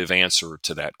definitive answer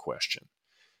to that question.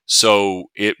 So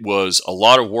it was a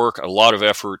lot of work, a lot of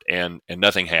effort, and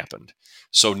nothing happened.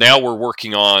 So now we're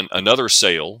working on another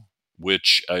sail,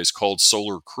 which is called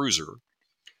Solar Cruiser,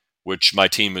 which my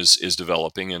team is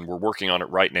developing, and we're working on it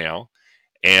right now.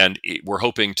 And we're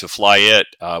hoping to fly it.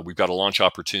 We've got a launch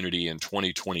opportunity in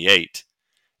 2028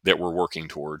 that we're working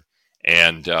toward.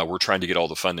 And we're trying to get all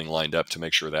the funding lined up to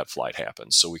make sure that flight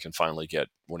happens so we can finally get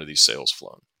one of these sails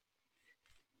flown.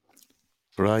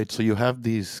 Right. So you have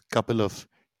these couple of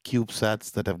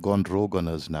CubeSats that have gone rogue on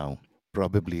us now,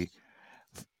 probably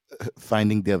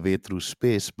finding their way through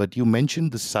space. But you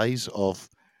mentioned the size of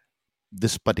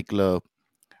this particular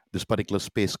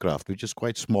spacecraft, which is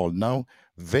quite small. Now,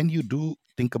 when you do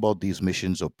think about these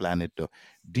missions or planet,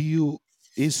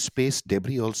 is space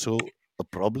debris also a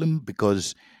problem?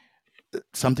 Because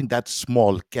something that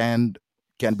small can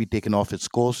be taken off its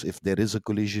course if there is a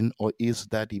collision, or is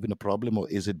that even a problem, or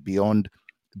is it beyond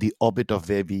the orbit of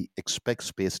where we expect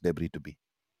space debris to be?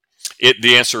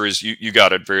 The answer is you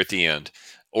got it very at the end.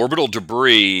 Orbital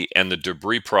debris and the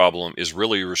debris problem is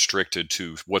really restricted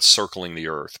to what's circling the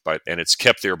Earth, and it's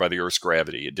kept there by the Earth's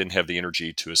gravity. It didn't have the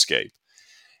energy to escape.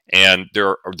 And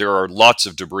there are lots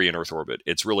of debris in Earth orbit.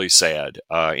 It's really sad.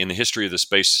 In the history of the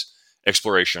space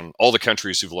exploration, all the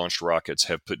countries who've launched rockets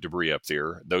have put debris up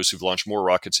there. Those who've launched more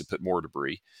rockets have put more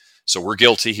debris. So we're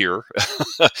guilty here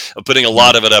of putting a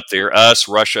lot of it up there. Us,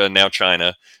 Russia, and now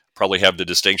China probably have the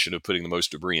distinction of putting the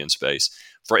most debris in space.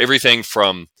 For everything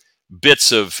from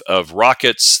bits of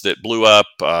rockets that blew up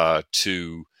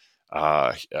to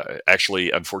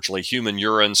actually, unfortunately, human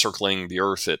urine circling the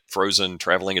Earth at frozen,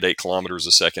 traveling at 8 kilometers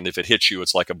a second. If it hits you,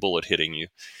 it's like a bullet hitting you.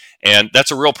 And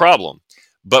that's a real problem.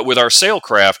 But with our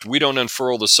sailcraft, we don't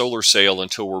unfurl the solar sail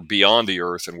until we're beyond the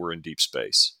Earth and we're in deep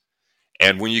space.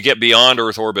 And when you get beyond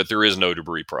Earth orbit, there is no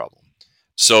debris problem.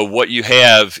 So what you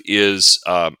have is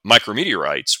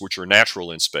micrometeorites, which are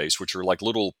natural in space, which are like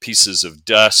little pieces of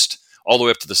dust all the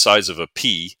way up to the size of a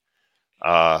pea,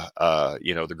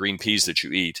 the green peas that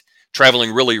you eat,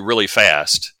 traveling really, really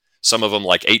fast, some of them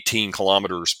like 18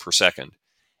 kilometers per second.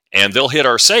 And they'll hit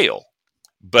our sail.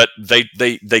 But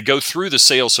they go through the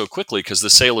sail so quickly because the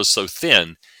sail is so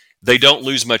thin, they don't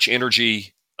lose much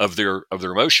energy of their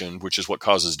motion, which is what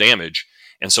causes damage.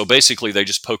 And so basically they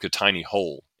just poke a tiny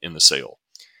hole in the sail.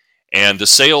 And the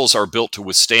sails are built to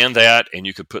withstand that, and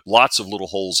you could put lots of little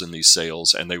holes in these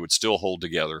sails and they would still hold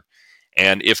together.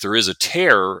 And if there is a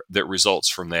tear that results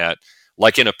from that,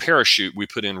 like in a parachute, we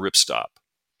put in ripstop.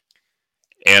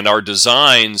 And our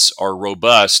designs are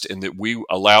robust in that we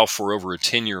allow for over a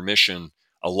 10-year mission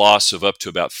a loss of up to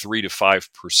about 3 to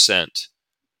 5%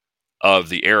 of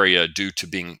the area due to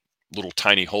being little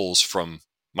tiny holes from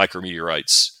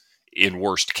micrometeorites in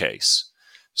worst case.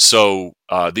 So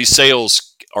these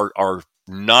sails are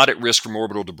not at risk from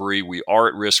orbital debris. We are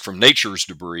at risk from nature's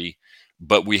debris,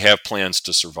 but we have plans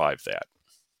to survive that.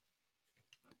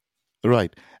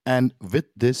 Right. And with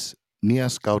this NEA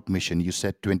Scout mission, you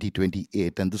said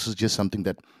 2028, and this is just something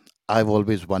that I've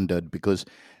always wondered because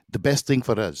the best thing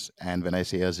for us, and when I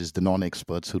say us, is the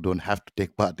non-experts who don't have to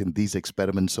take part in these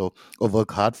experiments or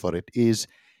work hard for it, is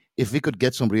if we could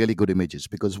get some really good images.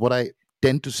 Because what I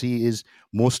tend to see is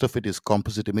most of it is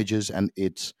composite images, and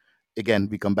it's, again,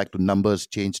 we come back to numbers,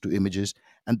 change to images,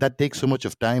 and that takes so much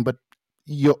of time. But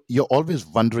you're always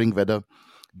wondering whether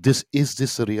this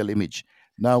a real image.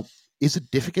 Now, is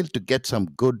it difficult to get some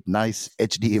good, nice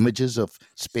HD images of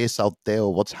space out there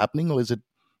or what's happening, or is it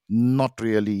not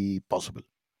really possible?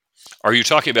 Are you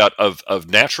talking about of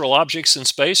natural objects in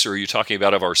space, or are you talking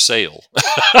about of our sail?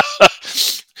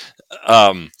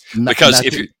 Because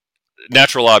if you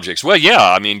natural objects, well,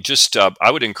 yeah, I mean, just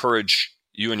I would encourage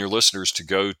you and your listeners to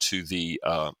go to the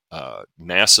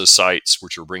NASA sites,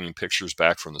 which are bringing pictures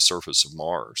back from the surface of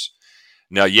Mars.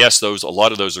 Now, yes, a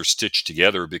lot of those are stitched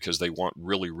together because they want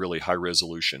really, really high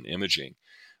resolution imaging.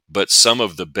 But some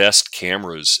of the best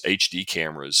cameras, HD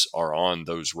cameras, are on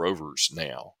those rovers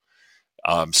now.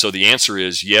 So the answer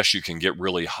is yes, you can get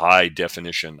really high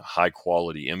definition, high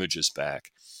quality images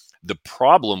back. The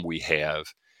problem we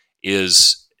have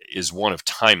is one of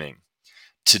timing.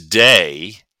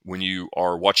 Today, when you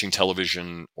are watching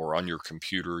television or on your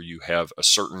computer, you have a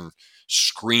certain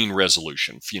screen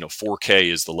resolution.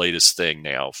 4K is the latest thing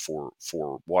now for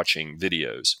watching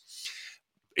videos.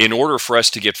 In order for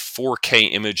us to get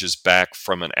 4K images back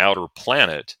from an outer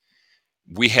planet,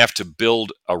 we have to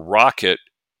build a rocket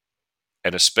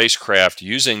and a spacecraft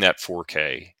using that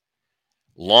 4K,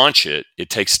 launch it. It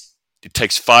takes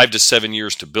 5 to 7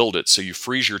 years to build it. So you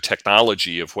freeze your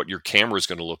technology of what your camera is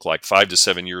going to look like 5 to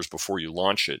 7 years before you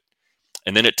launch it.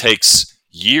 And then it takes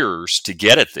years to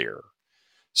get it there.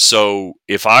 So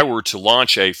if I were to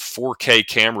launch a 4K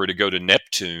camera to go to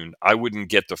Neptune, I wouldn't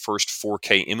get the first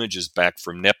 4K images back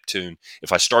from Neptune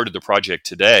if I started the project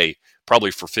today,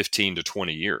 probably for 15 to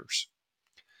 20 years.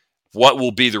 What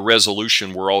will be the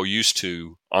resolution we're all used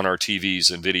to on our TVs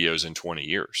and videos in 20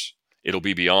 years? It'll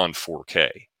be beyond 4K,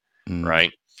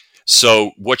 right?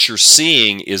 So what you're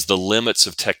seeing is the limits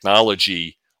of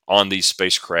technology on these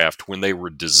spacecraft when they were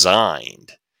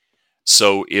designed.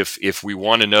 So if we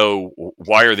want to know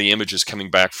why are the images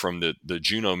coming back from the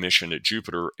Juno mission at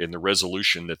Jupiter in the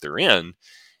resolution that they're in,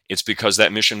 it's because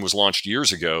that mission was launched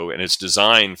years ago and its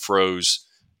design froze,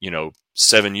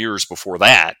 7 years before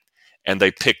that, and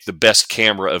they picked the best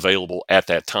camera available at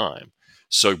that time.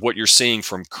 So what you're seeing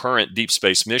from current deep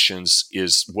space missions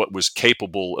is what was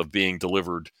capable of being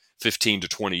delivered 15 to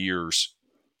 20 years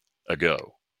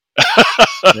ago.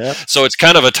 Yeah. So it's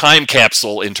kind of a time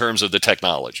capsule in terms of the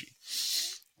technology.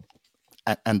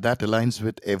 And that aligns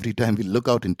with every time we look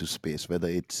out into space, whether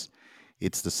it's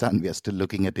the sun, we are still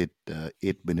looking at it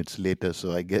 8 minutes later.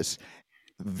 So I guess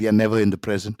we are never in the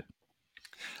present.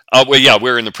 Well, yeah,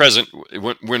 we're in the present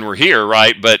when we're here,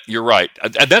 right? But you're right.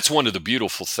 And that's one of the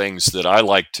beautiful things that I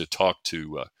like to talk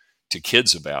to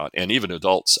kids about, and even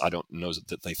adults. I don't know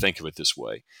that they think of it this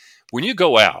way. When you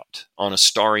go out on a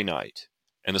starry night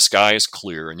and the sky is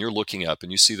clear and you're looking up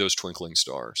and you see those twinkling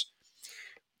stars,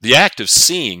 The act of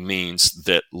seeing means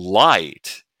that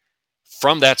light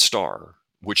from that star,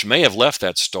 which may have left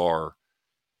that star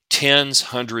tens,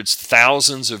 hundreds,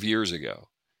 thousands of years ago,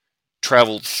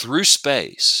 traveled through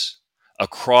space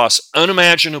across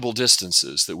unimaginable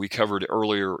distances that we covered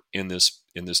earlier in this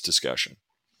discussion,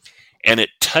 and it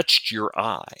touched your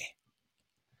eye.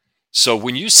 So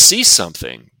when you see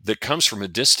something that comes from a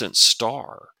distant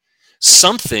star,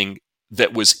 something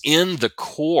that was in the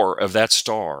core of that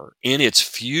star, in its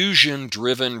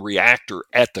fusion-driven reactor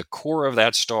at the core of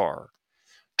that star,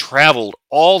 traveled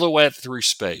all the way through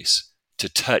space to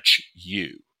touch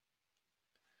you.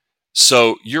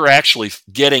 So you're actually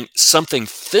getting something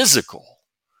physical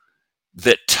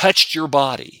that touched your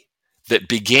body, that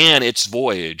began its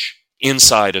voyage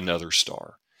inside another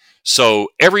star. So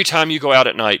every time you go out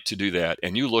at night to do that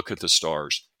and you look at the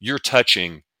stars, you're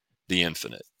touching the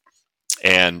infinite.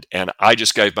 And I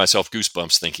just gave myself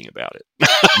goosebumps thinking about it.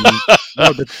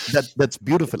 No, that's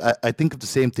beautiful. I think of the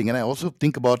same thing, and I also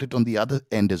think about it on the other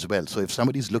end as well. So if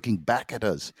somebody's looking back at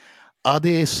us, are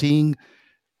they seeing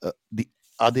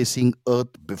are they seeing Earth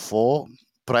before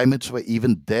primates were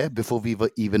even there, before we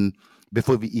even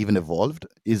evolved?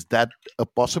 Is that a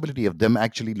possibility of them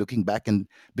actually looking back? And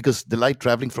because the light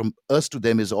traveling from us to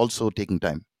them is also taking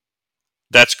time.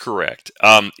 That's correct.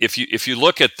 If you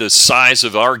look at the size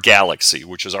of our galaxy,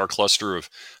 which is our cluster of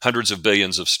hundreds of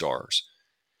billions of stars,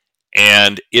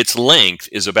 and its length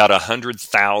is about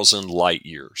 100,000 light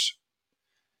years.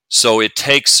 So it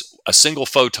takes a single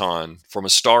photon from a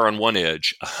star on one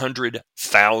edge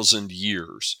 100,000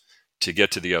 years to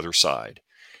get to the other side.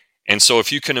 And so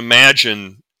if you can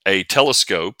imagine a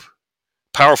telescope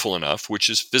powerful enough, which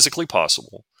is physically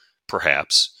possible,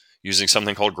 perhaps, using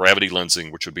something called gravity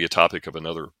lensing, which would be a topic of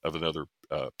another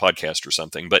podcast or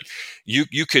something. But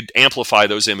you could amplify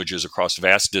those images across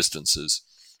vast distances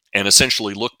and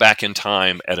essentially look back in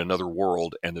time at another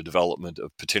world and the development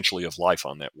of potentially of life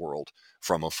on that world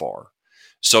from afar.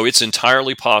 So it's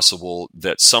entirely possible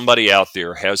that somebody out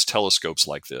there has telescopes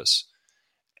like this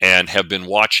and have been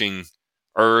watching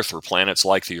Earth or planets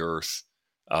like the Earth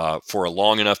for a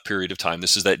long enough period of time.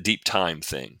 This is that deep time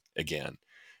thing again.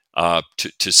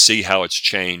 To see how it's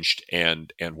changed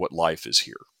and what life is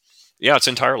here. Yeah, it's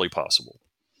entirely possible.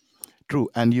 True.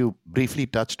 And you briefly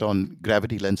touched on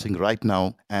gravity lensing right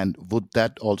now. And would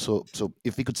that also, so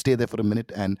if we could stay there for a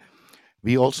minute, and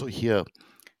we also hear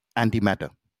antimatter,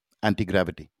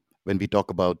 anti-gravity, when we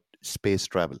talk about space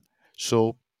travel.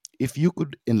 So if you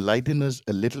could enlighten us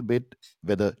a little bit,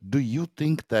 whether do you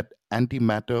think that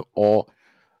antimatter or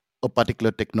a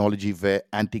particular technology where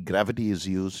anti-gravity is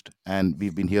used, and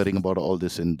we've been hearing about all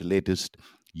this in the latest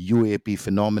UAP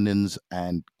phenomenons,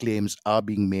 and claims are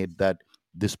being made that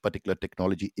this particular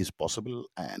technology is possible,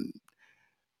 and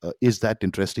is that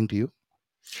interesting to you?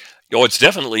 Oh, it's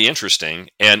definitely interesting.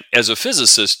 And as a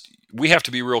physicist, we have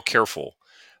to be real careful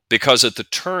because at the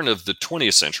turn of the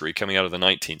 20th century, coming out of the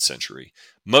 19th century,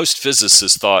 most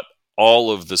physicists thought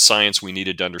all of the science we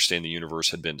needed to understand the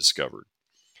universe had been discovered.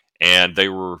 And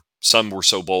some were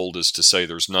so bold as to say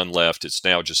there's none left. It's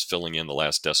now just filling in the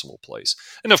last decimal place.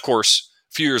 And of course,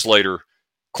 a few years later,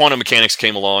 quantum mechanics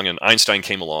came along and Einstein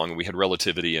came along and we had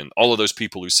relativity, and all of those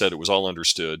people who said it was all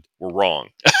understood were wrong.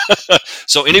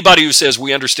 So anybody who says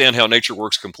we understand how nature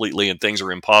works completely and things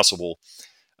are impossible,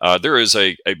 there is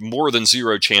a more than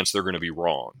zero chance they're going to be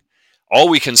wrong. All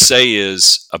we can say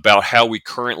is about how we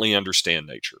currently understand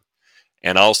nature.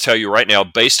 And I'll tell you right now,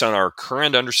 based on our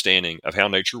current understanding of how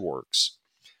nature works,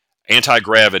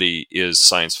 anti-gravity is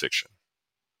science fiction.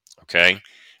 Okay?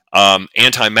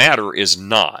 Antimatter is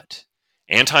not.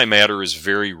 Antimatter is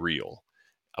very real.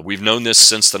 We've known this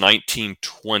since the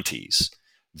 1920s.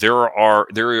 There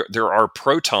are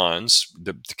protons,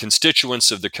 the constituents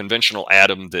of the conventional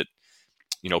atom that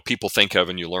people think of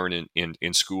and you learn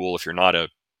in school. If you're not a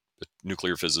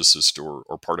nuclear physicist or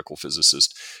particle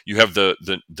physicist, you have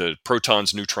the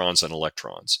protons, neutrons, and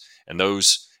electrons, and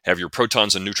those have your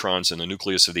protons and neutrons in the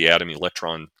nucleus of the atom. The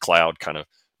electron cloud kind of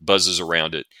buzzes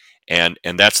around it, and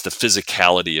that's the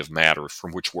physicality of matter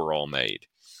from which we're all made.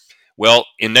 Well,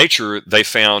 in nature, they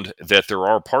found that there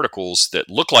are particles that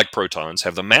look like protons,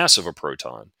 have the mass of a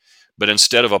proton, but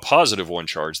instead of a positive one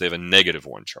charge, they have a negative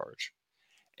one charge.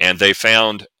 And they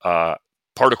found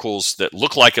particles that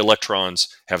look like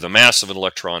electrons, have the mass of an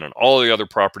electron and all the other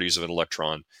properties of an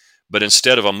electron, but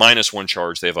instead of a minus one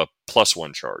charge, they have a plus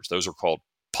one charge. Those are called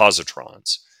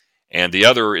positrons. And the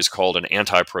other is called an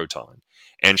antiproton.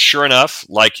 And sure enough,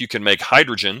 like you can make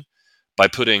hydrogen by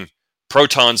putting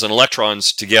protons and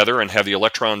electrons together and have the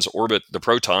electrons orbit the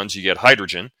protons, you get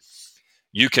hydrogen.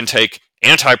 You can take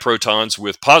antiprotons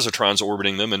with positrons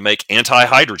orbiting them and make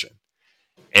antihydrogen.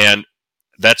 And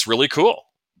that's really cool.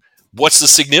 What's the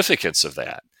significance of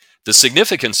that? The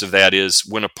significance of that is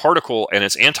when a particle and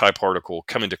its antiparticle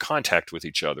come into contact with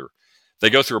each other, they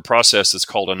go through a process that's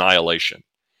called annihilation.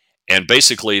 And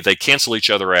basically, they cancel each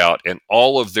other out, and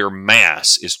all of their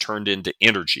mass is turned into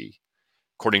energy.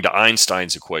 According to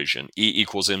Einstein's equation, E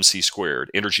equals mc squared.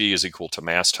 Energy is equal to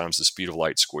mass times the speed of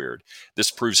light squared.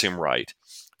 This proves him right.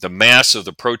 The mass of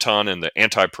the proton and the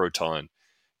antiproton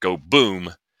go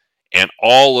boom, and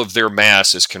all of their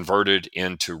mass is converted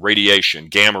into radiation,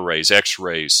 gamma rays,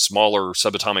 X-rays, smaller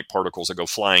subatomic particles that go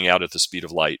flying out at the speed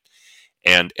of light.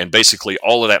 And basically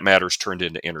all of that matter is turned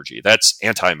into energy. That's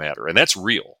antimatter, and that's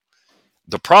real.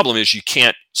 The problem is you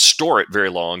can't store it very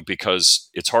long because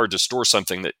it's hard to store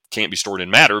something that can't be stored in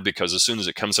matter, because as soon as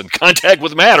it comes in contact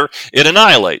with matter, it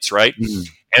annihilates, right? Mm-hmm.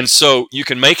 And so you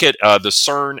can make it, the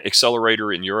CERN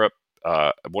accelerator in Europe,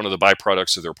 one of the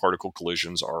byproducts of their particle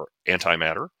collisions are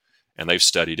antimatter, and they've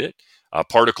studied it.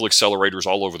 Particle accelerators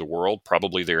all over the world,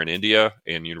 probably there in India,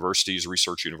 and universities,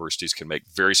 research universities can make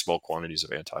very small quantities of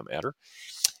antimatter.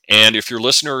 And if your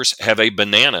listeners have a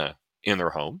banana in their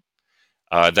home,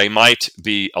 they might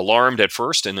be alarmed at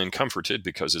first and then comforted,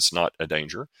 because it's not a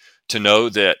danger, to know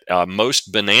that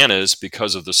most bananas,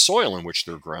 because of the soil in which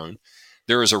they're grown,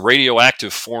 there is a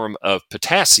radioactive form of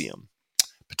potassium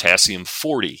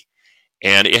 40,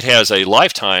 and it has a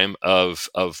lifetime of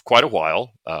quite a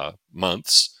while,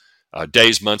 months,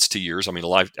 days, months to years. I mean,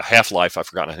 half-life, I've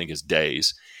forgotten, I think is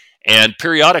days. And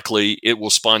periodically, it will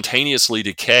spontaneously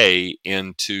decay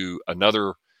into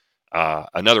another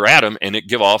atom, and it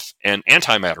give off an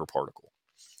antimatter particle,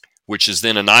 which is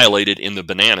then annihilated in the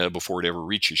banana before it ever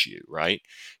reaches you, right?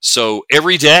 So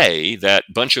every day, that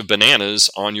bunch of bananas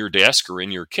on your desk or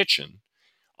in your kitchen,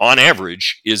 on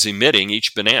average, is emitting,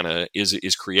 each banana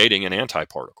is creating an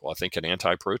antiparticle, I think an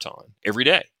antiproton, every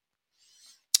day.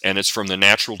 And it's from the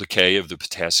natural decay of the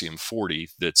potassium 40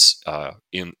 that's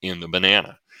in the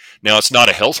banana. Now, it's not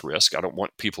a health risk. I don't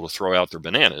want people to throw out their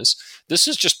bananas. This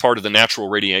is just part of the natural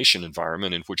radiation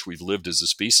environment in which we've lived as a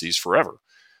species forever.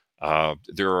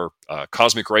 There are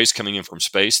cosmic rays coming in from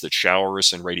space that shower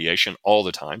us in radiation all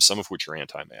the time, some of which are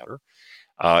antimatter.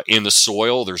 In the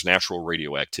soil, there's natural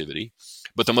radioactivity.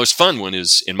 But the most fun one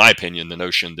is, in my opinion, the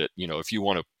notion that, if you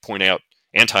want to point out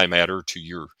antimatter to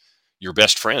your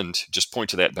best friend, just point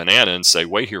to that banana and say,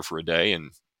 wait here for a day,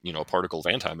 and a particle of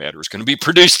antimatter is going to be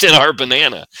produced in our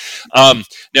banana.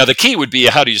 Now, the key would be,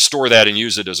 how do you store that and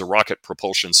use it as a rocket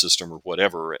propulsion system or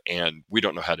whatever? And we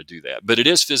don't know how to do that. But it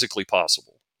is physically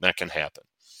possible. That can happen.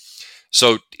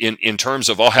 So in terms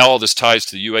of how all this ties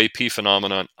to the UAP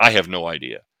phenomenon, I have no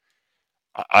idea.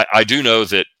 I do know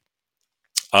that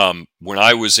when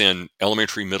I was in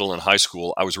elementary, middle, and high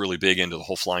school, I was really big into the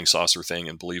whole flying saucer thing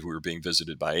and believed we were being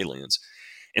visited by aliens.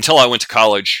 Until I went to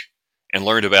college and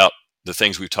learned about the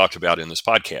things we've talked about in this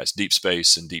podcast, deep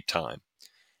space and deep time.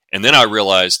 And then I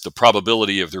realized the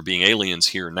probability of there being aliens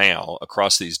here now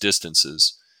across these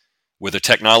distances with a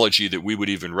technology that we would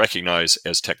even recognize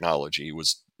as technology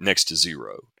was next to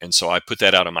zero. And so I put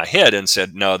that out of my head and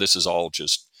said, no, this is all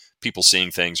just people seeing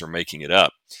things or making it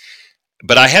up.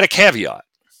 But I had a caveat.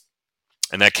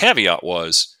 And that caveat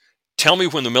was, tell me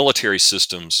when the military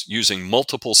systems using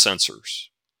multiple sensors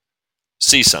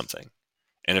see something.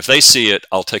 And if they see it,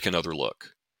 I'll take another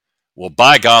look. Well,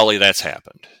 by golly, that's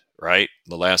happened, right?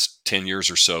 The last 10 years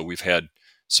or so, we've had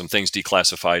some things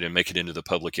declassified and make it into the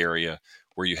public area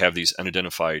where you have these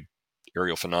unidentified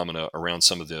aerial phenomena around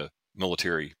some of the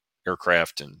military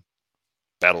aircraft and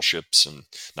battleships, and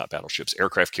not battleships,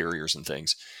 aircraft carriers and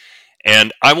things.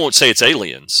 And I won't say it's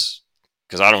aliens,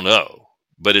 because I don't know,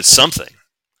 but it's something.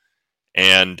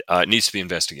 And it needs to be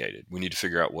investigated. We need to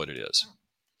figure out what it is.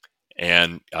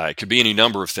 And it could be any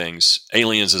number of things.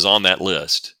 Aliens is on that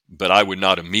list, but I would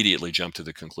not immediately jump to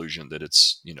the conclusion that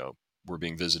it's, we're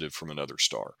being visited from another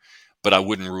star. But I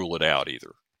wouldn't rule it out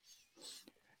either.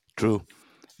 True.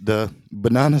 The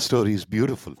banana story is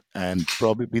beautiful, and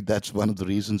probably that's one of the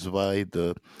reasons why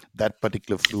that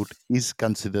particular fruit is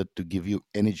considered to give you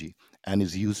energy and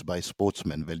is used by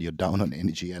sportsmen when you're down on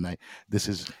energy. And this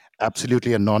is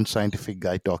absolutely a non-scientific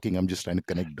guy talking. I'm just trying to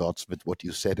connect dots with what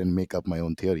you said and make up my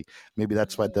own theory. Maybe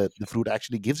that's why the fruit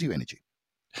actually gives you energy.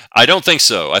 I don't think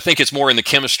so. I think it's more in the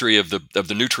chemistry of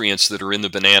the nutrients that are in the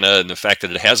banana, and the fact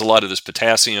that it has a lot of this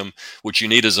potassium, which you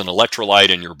need as an electrolyte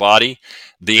in your body.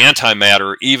 The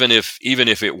antimatter, even if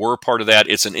it were part of that,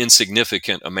 it's an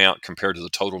insignificant amount compared to the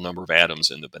total number of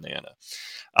atoms in the banana.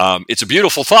 It's a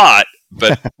beautiful thought,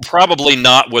 but probably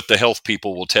not what the health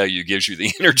people will tell you gives you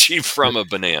the energy from a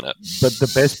banana. But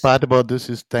the best part about this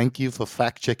is thank you for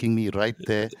fact checking me right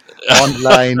there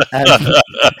online, and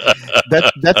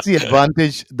that's the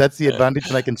advantage. That's the advantage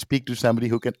when I can speak to somebody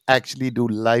who can actually do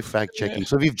live fact checking.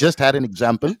 So we've just had an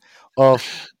example of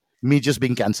me just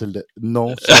being cancelled.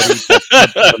 No, sorry, that's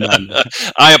not the banana.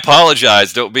 I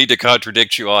apologize. Don't mean to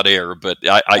contradict you on air, but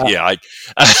Uh, yeah,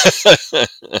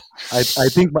 I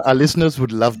think our listeners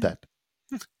would love that.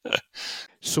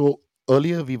 So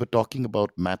earlier we were talking about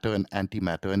matter and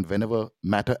antimatter, and whenever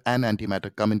matter and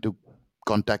antimatter come into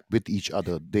contact with each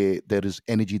other, there is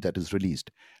energy that is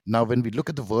released. Now, when we look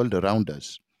at the world around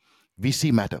us, we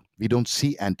see matter. We don't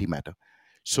see antimatter.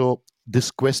 So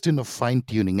this question of fine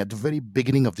tuning at the very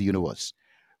beginning of the universe,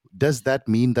 does that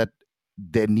mean that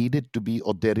there needed to be,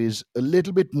 or there is a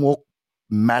little bit more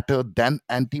matter than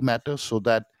antimatter so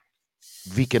that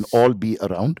we can all be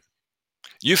around?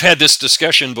 you've had this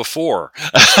discussion before.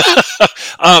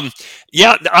 um,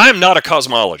 yeah, I'm not a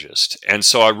cosmologist, and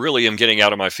so I really am getting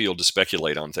out of my field to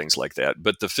speculate on things like that.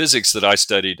 But the physics that I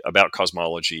studied about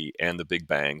cosmology and the Big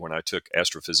Bang when I took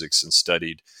astrophysics and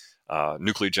studied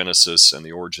nucleogenesis and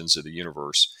the origins of the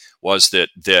universe was that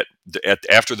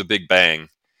after the Big Bang,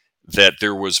 that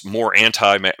there was more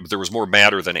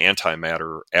matter than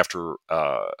antimatter after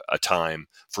a time.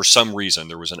 For some reason,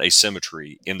 there was an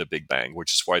asymmetry in the Big Bang,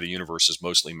 which is why the universe is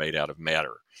mostly made out of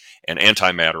matter, and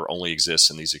antimatter only exists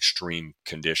in these extreme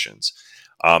conditions.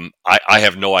 I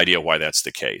have no idea why that's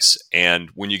the case.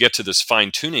 And when you get to this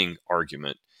fine tuning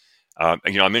argument, I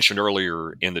mentioned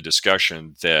earlier in the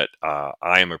discussion that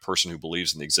I am a person who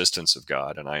believes in the existence of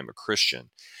God, and I am a Christian.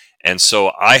 And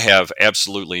so I have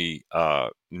absolutely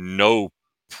no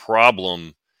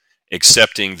problem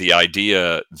accepting the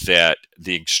idea that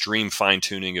the extreme fine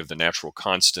tuning of the natural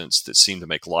constants that seem to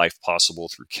make life possible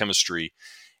through chemistry,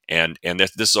 and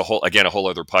this is a whole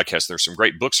other podcast. There's some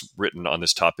great books written on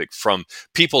this topic from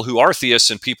people who are theists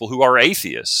and people who are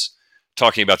atheists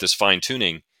talking about this fine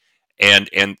tuning.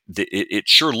 It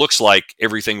sure looks like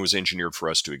everything was engineered for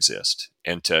us to exist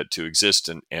and to exist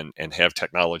and have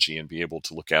technology and be able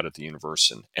to look out at the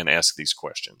universe and ask these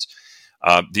questions.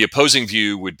 The opposing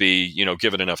view would be,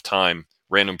 given enough time,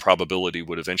 random probability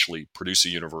would eventually produce a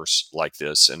universe like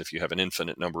this. And if you have an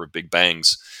infinite number of big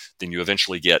bangs, then you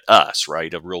eventually get us,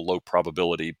 right? A real low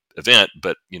probability event,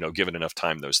 but given enough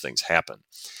time, those things happen.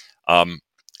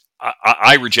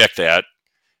 I reject that.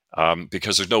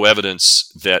 Because there's no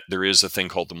evidence that there is a thing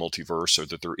called the multiverse, or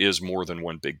that there is more than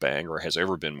one Big Bang, or has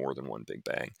ever been more than one Big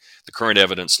Bang. The current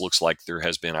evidence looks like there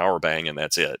has been our bang, and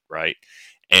that's it, right?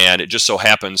 And it just so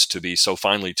happens to be so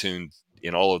finely tuned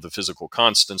in all of the physical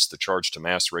constants, the charge to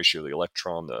mass ratio of the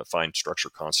electron, the fine structure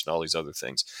constant, all these other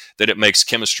things, that it makes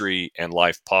chemistry and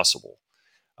life possible.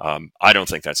 I don't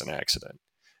think that's an accident.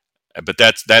 But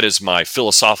that is my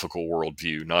philosophical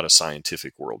worldview, not a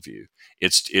scientific worldview.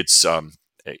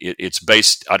 It's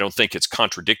based. I don't think it's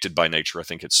contradicted by nature. I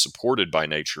think it's supported by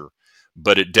nature,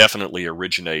 but it definitely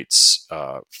originates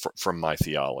from my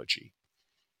theology.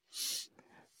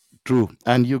 True.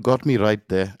 And you got me right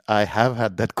there. I have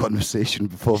had that conversation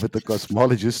before with a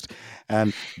cosmologist,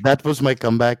 and that was my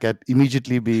comeback at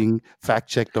immediately being fact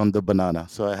checked on the banana.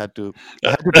 So I had to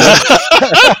tell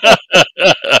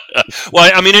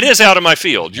Well, I mean, it is out of my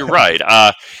field. You're right,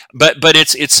 but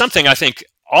it's something I think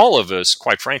all of us,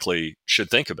 quite frankly,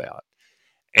 should think about.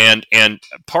 And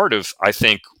part of, I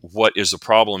think, what is a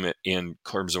problem in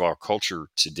terms of our culture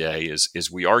today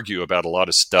is we argue about a lot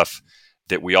of stuff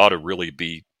that we ought to really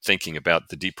be thinking about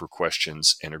the deeper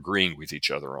questions and agreeing with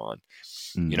each other on.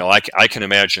 Mm, I can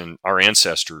imagine our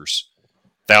ancestors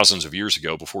thousands of years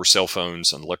ago, before cell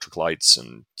phones and electric lights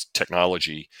and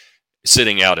technology,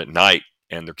 sitting out at night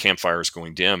and their campfires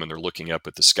going dim, and they're looking up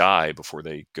at the sky before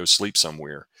they go sleep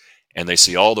somewhere, and they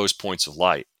see all those points of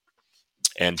light.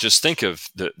 And just think of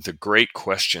the great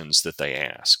questions that they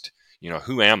asked.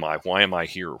 Who am I? Why am I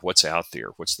here? What's out there?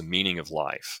 What's the meaning of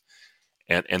life?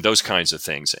 And those kinds of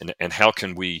things. And how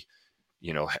can we,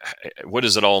 what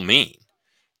does it all mean?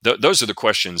 Those are the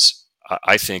questions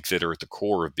I think that are at the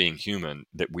core of being human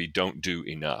that we don't do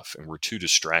enough, and we're too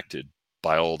distracted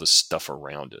by all the stuff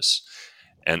around us.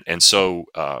 And so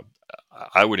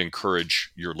I would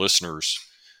encourage your listeners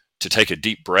to take a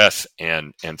deep breath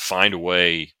and find a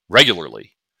way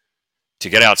regularly to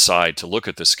get outside, to look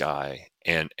at the sky,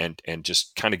 and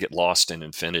just kind of get lost in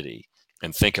infinity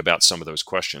and think about some of those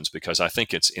questions, because I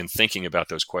think it's in thinking about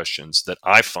those questions that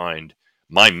I find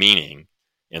my meaning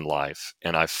in life,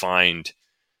 and I find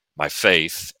my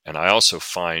faith, and I also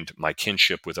find my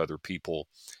kinship with other people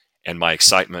and my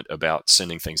excitement about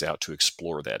sending things out to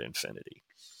explore that infinity.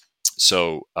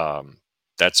 So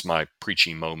that's my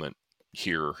preaching moment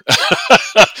here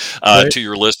Right. to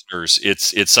your listeners.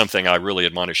 It's something I really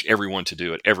admonish everyone to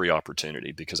do at every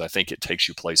opportunity, because I think it takes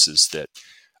you places that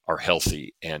are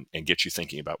healthy and get you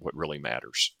thinking about what really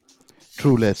matters.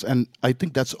 True, Les. And I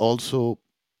think that's also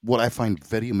what I find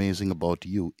very amazing about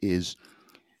you is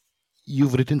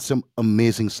you've written some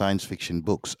amazing science fiction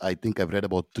books. I think I've read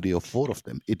about three or four of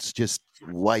them. It's just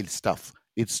wild stuff.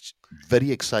 It's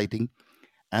very exciting.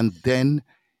 And then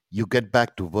you get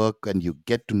back to work and you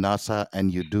get to NASA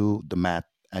and you do the math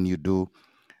and you do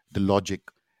the logic.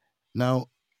 Now,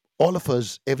 all of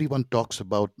us, everyone talks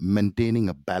about maintaining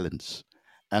a balance.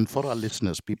 And for our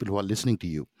listeners, people who are listening to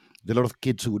you, there are a lot of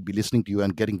kids who would be listening to you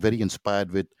and getting very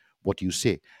inspired with what you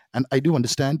say. And I do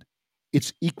understand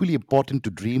it's equally important to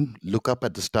dream, look up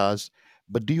at the stars.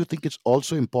 But do you think it's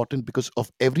also important because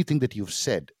of everything that you've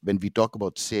said when we talk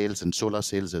about sales and solar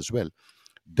sales as well?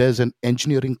 There's an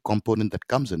engineering component that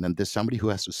comes in, and there's somebody who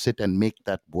has to sit and make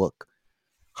that work.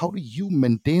 How do you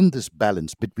maintain this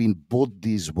balance between both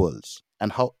these worlds,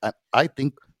 and how and I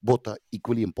think both are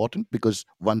equally important because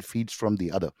one feeds from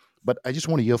the other? But I just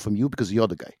want to hear from you because you're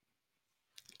the guy.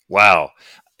 Wow.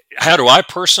 How do I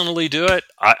personally do it?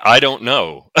 I don't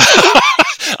know.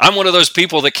 I'm one of those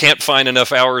people that can't find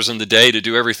enough hours in the day to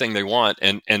do everything they want.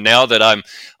 And now that I'm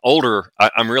older,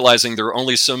 I'm realizing there are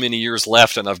only so many years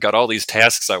left, and I've got all these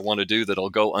tasks I want to do that'll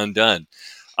go undone.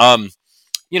 Um,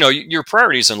 your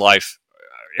priorities in life,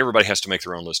 everybody has to make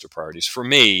their own list of priorities. For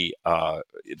me,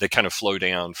 they kind of flow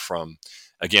down from,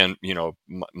 again,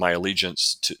 my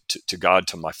allegiance to God,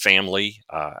 to my family.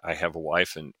 I have a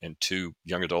wife and two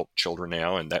young adult children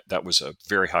now, and that was a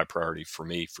very high priority for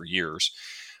me for years.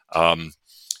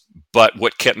 But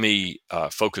what kept me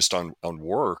focused on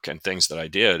work and things that I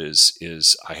did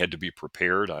is I had to be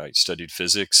prepared. I studied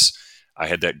physics. I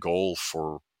had that goal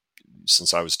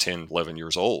since I was 10, 11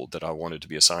 years old, that I wanted to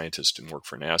be a scientist and work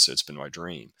for NASA. It's been my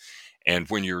dream. And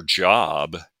when your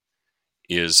job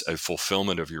is a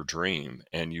fulfillment of your dream,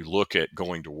 and you look at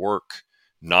going to work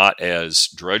not as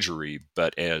drudgery,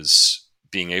 but as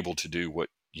being able to do what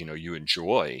you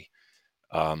enjoy,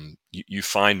 you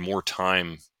find more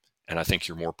time, and I think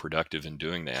you're more productive in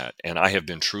doing that. And I have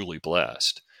been truly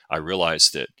blessed. I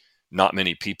realize that not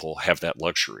many people have that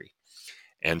luxury.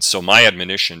 And so my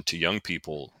admonition to young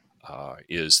people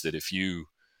is that if you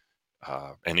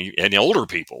and older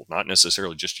people, not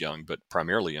necessarily just young, but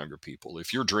primarily younger people,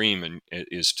 if your dream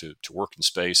is to work in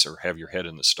space or have your head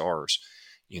in the stars,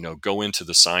 go into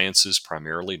the sciences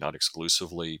primarily, not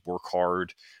exclusively. Work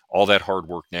hard. All that hard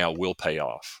work now will pay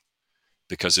off,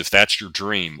 because if that's your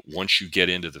dream, once you get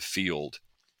into the field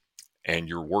and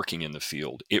you're working in the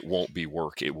field, it won't be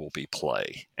work, it will be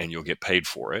play, and you'll get paid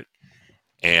for it.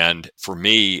 And for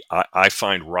me, I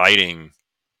find writing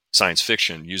science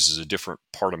fiction uses a different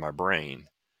part of my brain,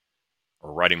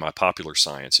 or writing my popular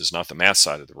science is not the math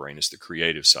side of the brain, it's the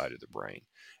creative side of the brain.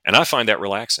 And I find that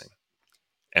relaxing.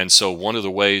 And so one of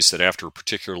the ways that after a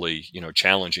particularly,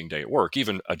 challenging day at work,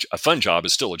 even a fun job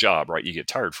is still a job, right? You get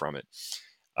tired from it.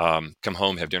 Come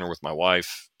home, have dinner with my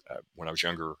wife. When I was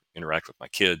younger, interact with my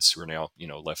kids who are now,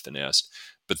 left the nest.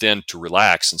 But then to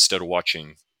relax, instead of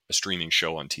watching a streaming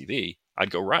show on TV,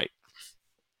 I'd go write.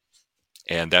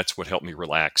 And that's what helped me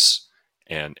relax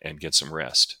and get some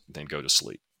rest, then go to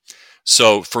sleep.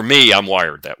 So for me, I'm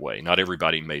wired that way. Not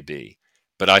everybody may be.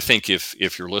 But I think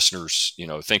if your listeners,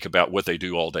 think about what they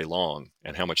do all day long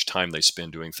and how much time they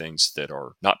spend doing things that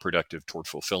are not productive toward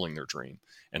fulfilling their dream,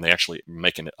 and they actually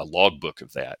making a logbook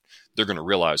of that, they're going to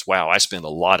realize, wow, I spend a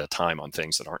lot of time on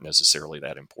things that aren't necessarily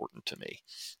that important to me.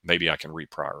 Maybe I can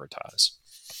reprioritize.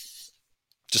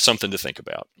 Just something to think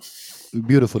about.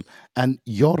 Beautiful. And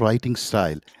your writing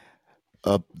style,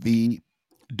 the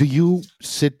do you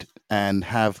sit and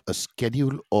have a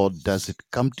schedule, or does it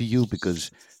come to you? Because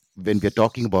when we're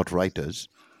talking about writers,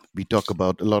 we talk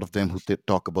about a lot of them who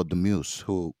talk about the muse,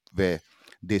 who where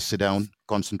they sit down,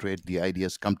 concentrate, the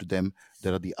ideas come to them.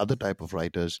 There are the other type of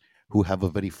writers who have a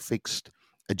very fixed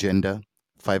agenda,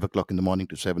 5 o'clock in the morning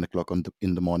to 7 o'clock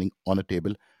in the morning on a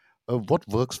table. What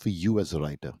works for you as a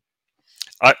writer?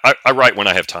 I write when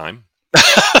I have time.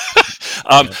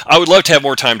 Yeah. I would love to have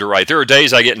more time to write. There are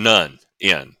days I get none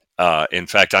in. In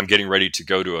fact, I'm getting ready to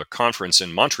go to a conference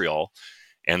in Montreal,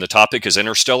 and the topic is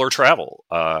interstellar travel.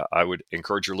 I would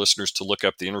encourage your listeners to look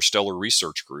up the Interstellar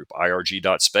Research Group,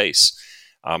 irg.space.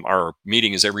 Our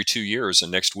meeting is every 2 years,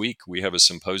 and next week we have a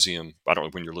symposium. I don't know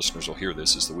when your listeners will hear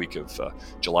this. Is the week of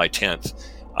July 10th.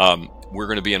 We're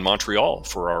going to be in Montreal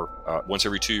for our once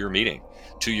every 2 year meeting.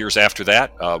 2 years after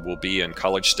that, we'll be in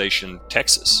College Station,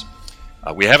 Texas.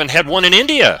 We haven't had one in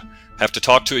India. have to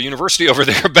talk to a university over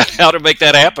there about how to make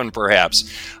that happen, perhaps.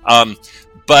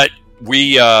 But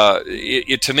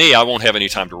to me, I won't have any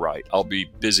time to write. I'll be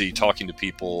busy talking to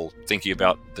people, thinking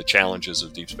about the challenges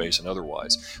of deep space and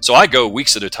otherwise. So I go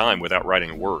weeks at a time without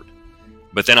writing a word.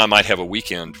 But then I might have a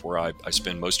weekend where I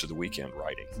spend most of the weekend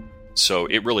writing. So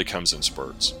it really comes in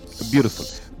spurts. Beautiful.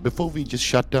 Before we just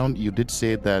shut down, you did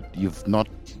say that you've not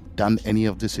done any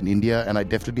of this in India, and I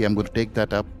definitely am going to take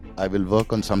that up. I will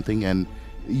work on something, and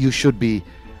you should be.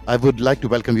 I would like to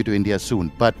welcome you to India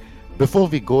soon. But before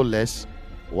we go, Les,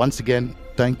 once again,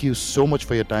 thank you so much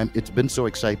for your time. It's been so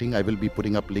exciting. I will be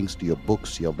putting up links to your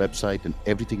books, your website, and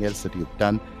everything else that you've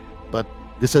done. But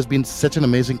this has been such an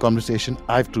amazing conversation.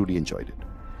 I've truly enjoyed it.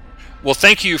 Well,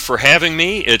 thank you for having me.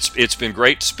 It's been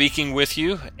great speaking with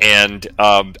you. And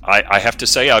I have to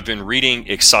say, I've been reading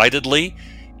excitedly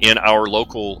in our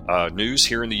local news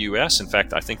here in the U.S. In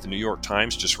fact, I think the New York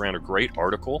Times just ran a great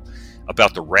article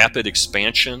about the rapid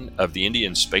expansion of the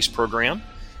Indian space program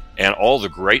and all the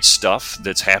great stuff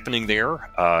that's happening there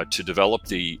to develop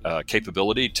the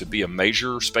capability to be a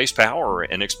major space power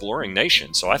and exploring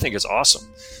nation. So I think it's awesome.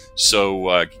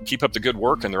 So keep up the good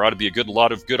work, and there ought to be a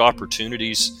lot of good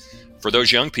opportunities for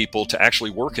those young people to actually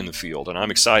work in the field. And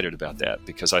I'm excited about that,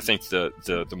 because I think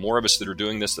the more of us that are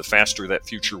doing this, the faster that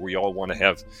future we all want to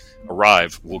have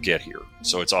arrive will get here.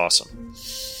 So it's awesome.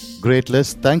 Great,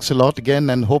 Les. Thanks a lot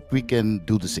again, and hope we can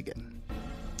do this again.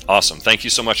 Awesome. Thank you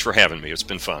so much for having me. It's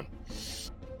been fun.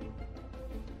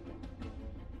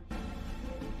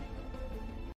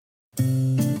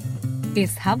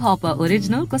 इस hub hopper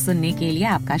original को सुनने के लिए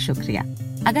आपका शुक्रिया।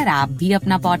 अगर आप भी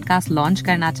अपना पॉडकास्ट लॉन्च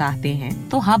करना चाहते हैं,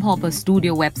 तो हब हॉपर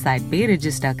स्टूडियो वेबसाइट पे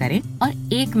रजिस्टर करें और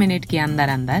 1 मिनट के अंदर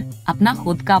अंदर अपना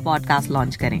खुद का पॉडकास्ट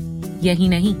लॉन्च करें। यही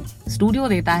नहीं, स्टूडियो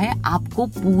देता है आपको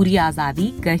पूरी आजादी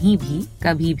कहीं भी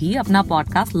कभी भी अपना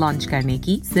पॉडकास्ट लॉन्च करने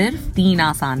की, सिर्फ 3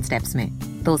 आसान स्टेप्स में।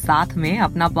 तो साथ में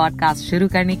अपना पॉडकास्ट शुरू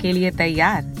करने के लिए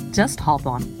तैयार? Just hop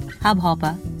on hub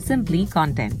hopper, simply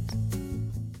content.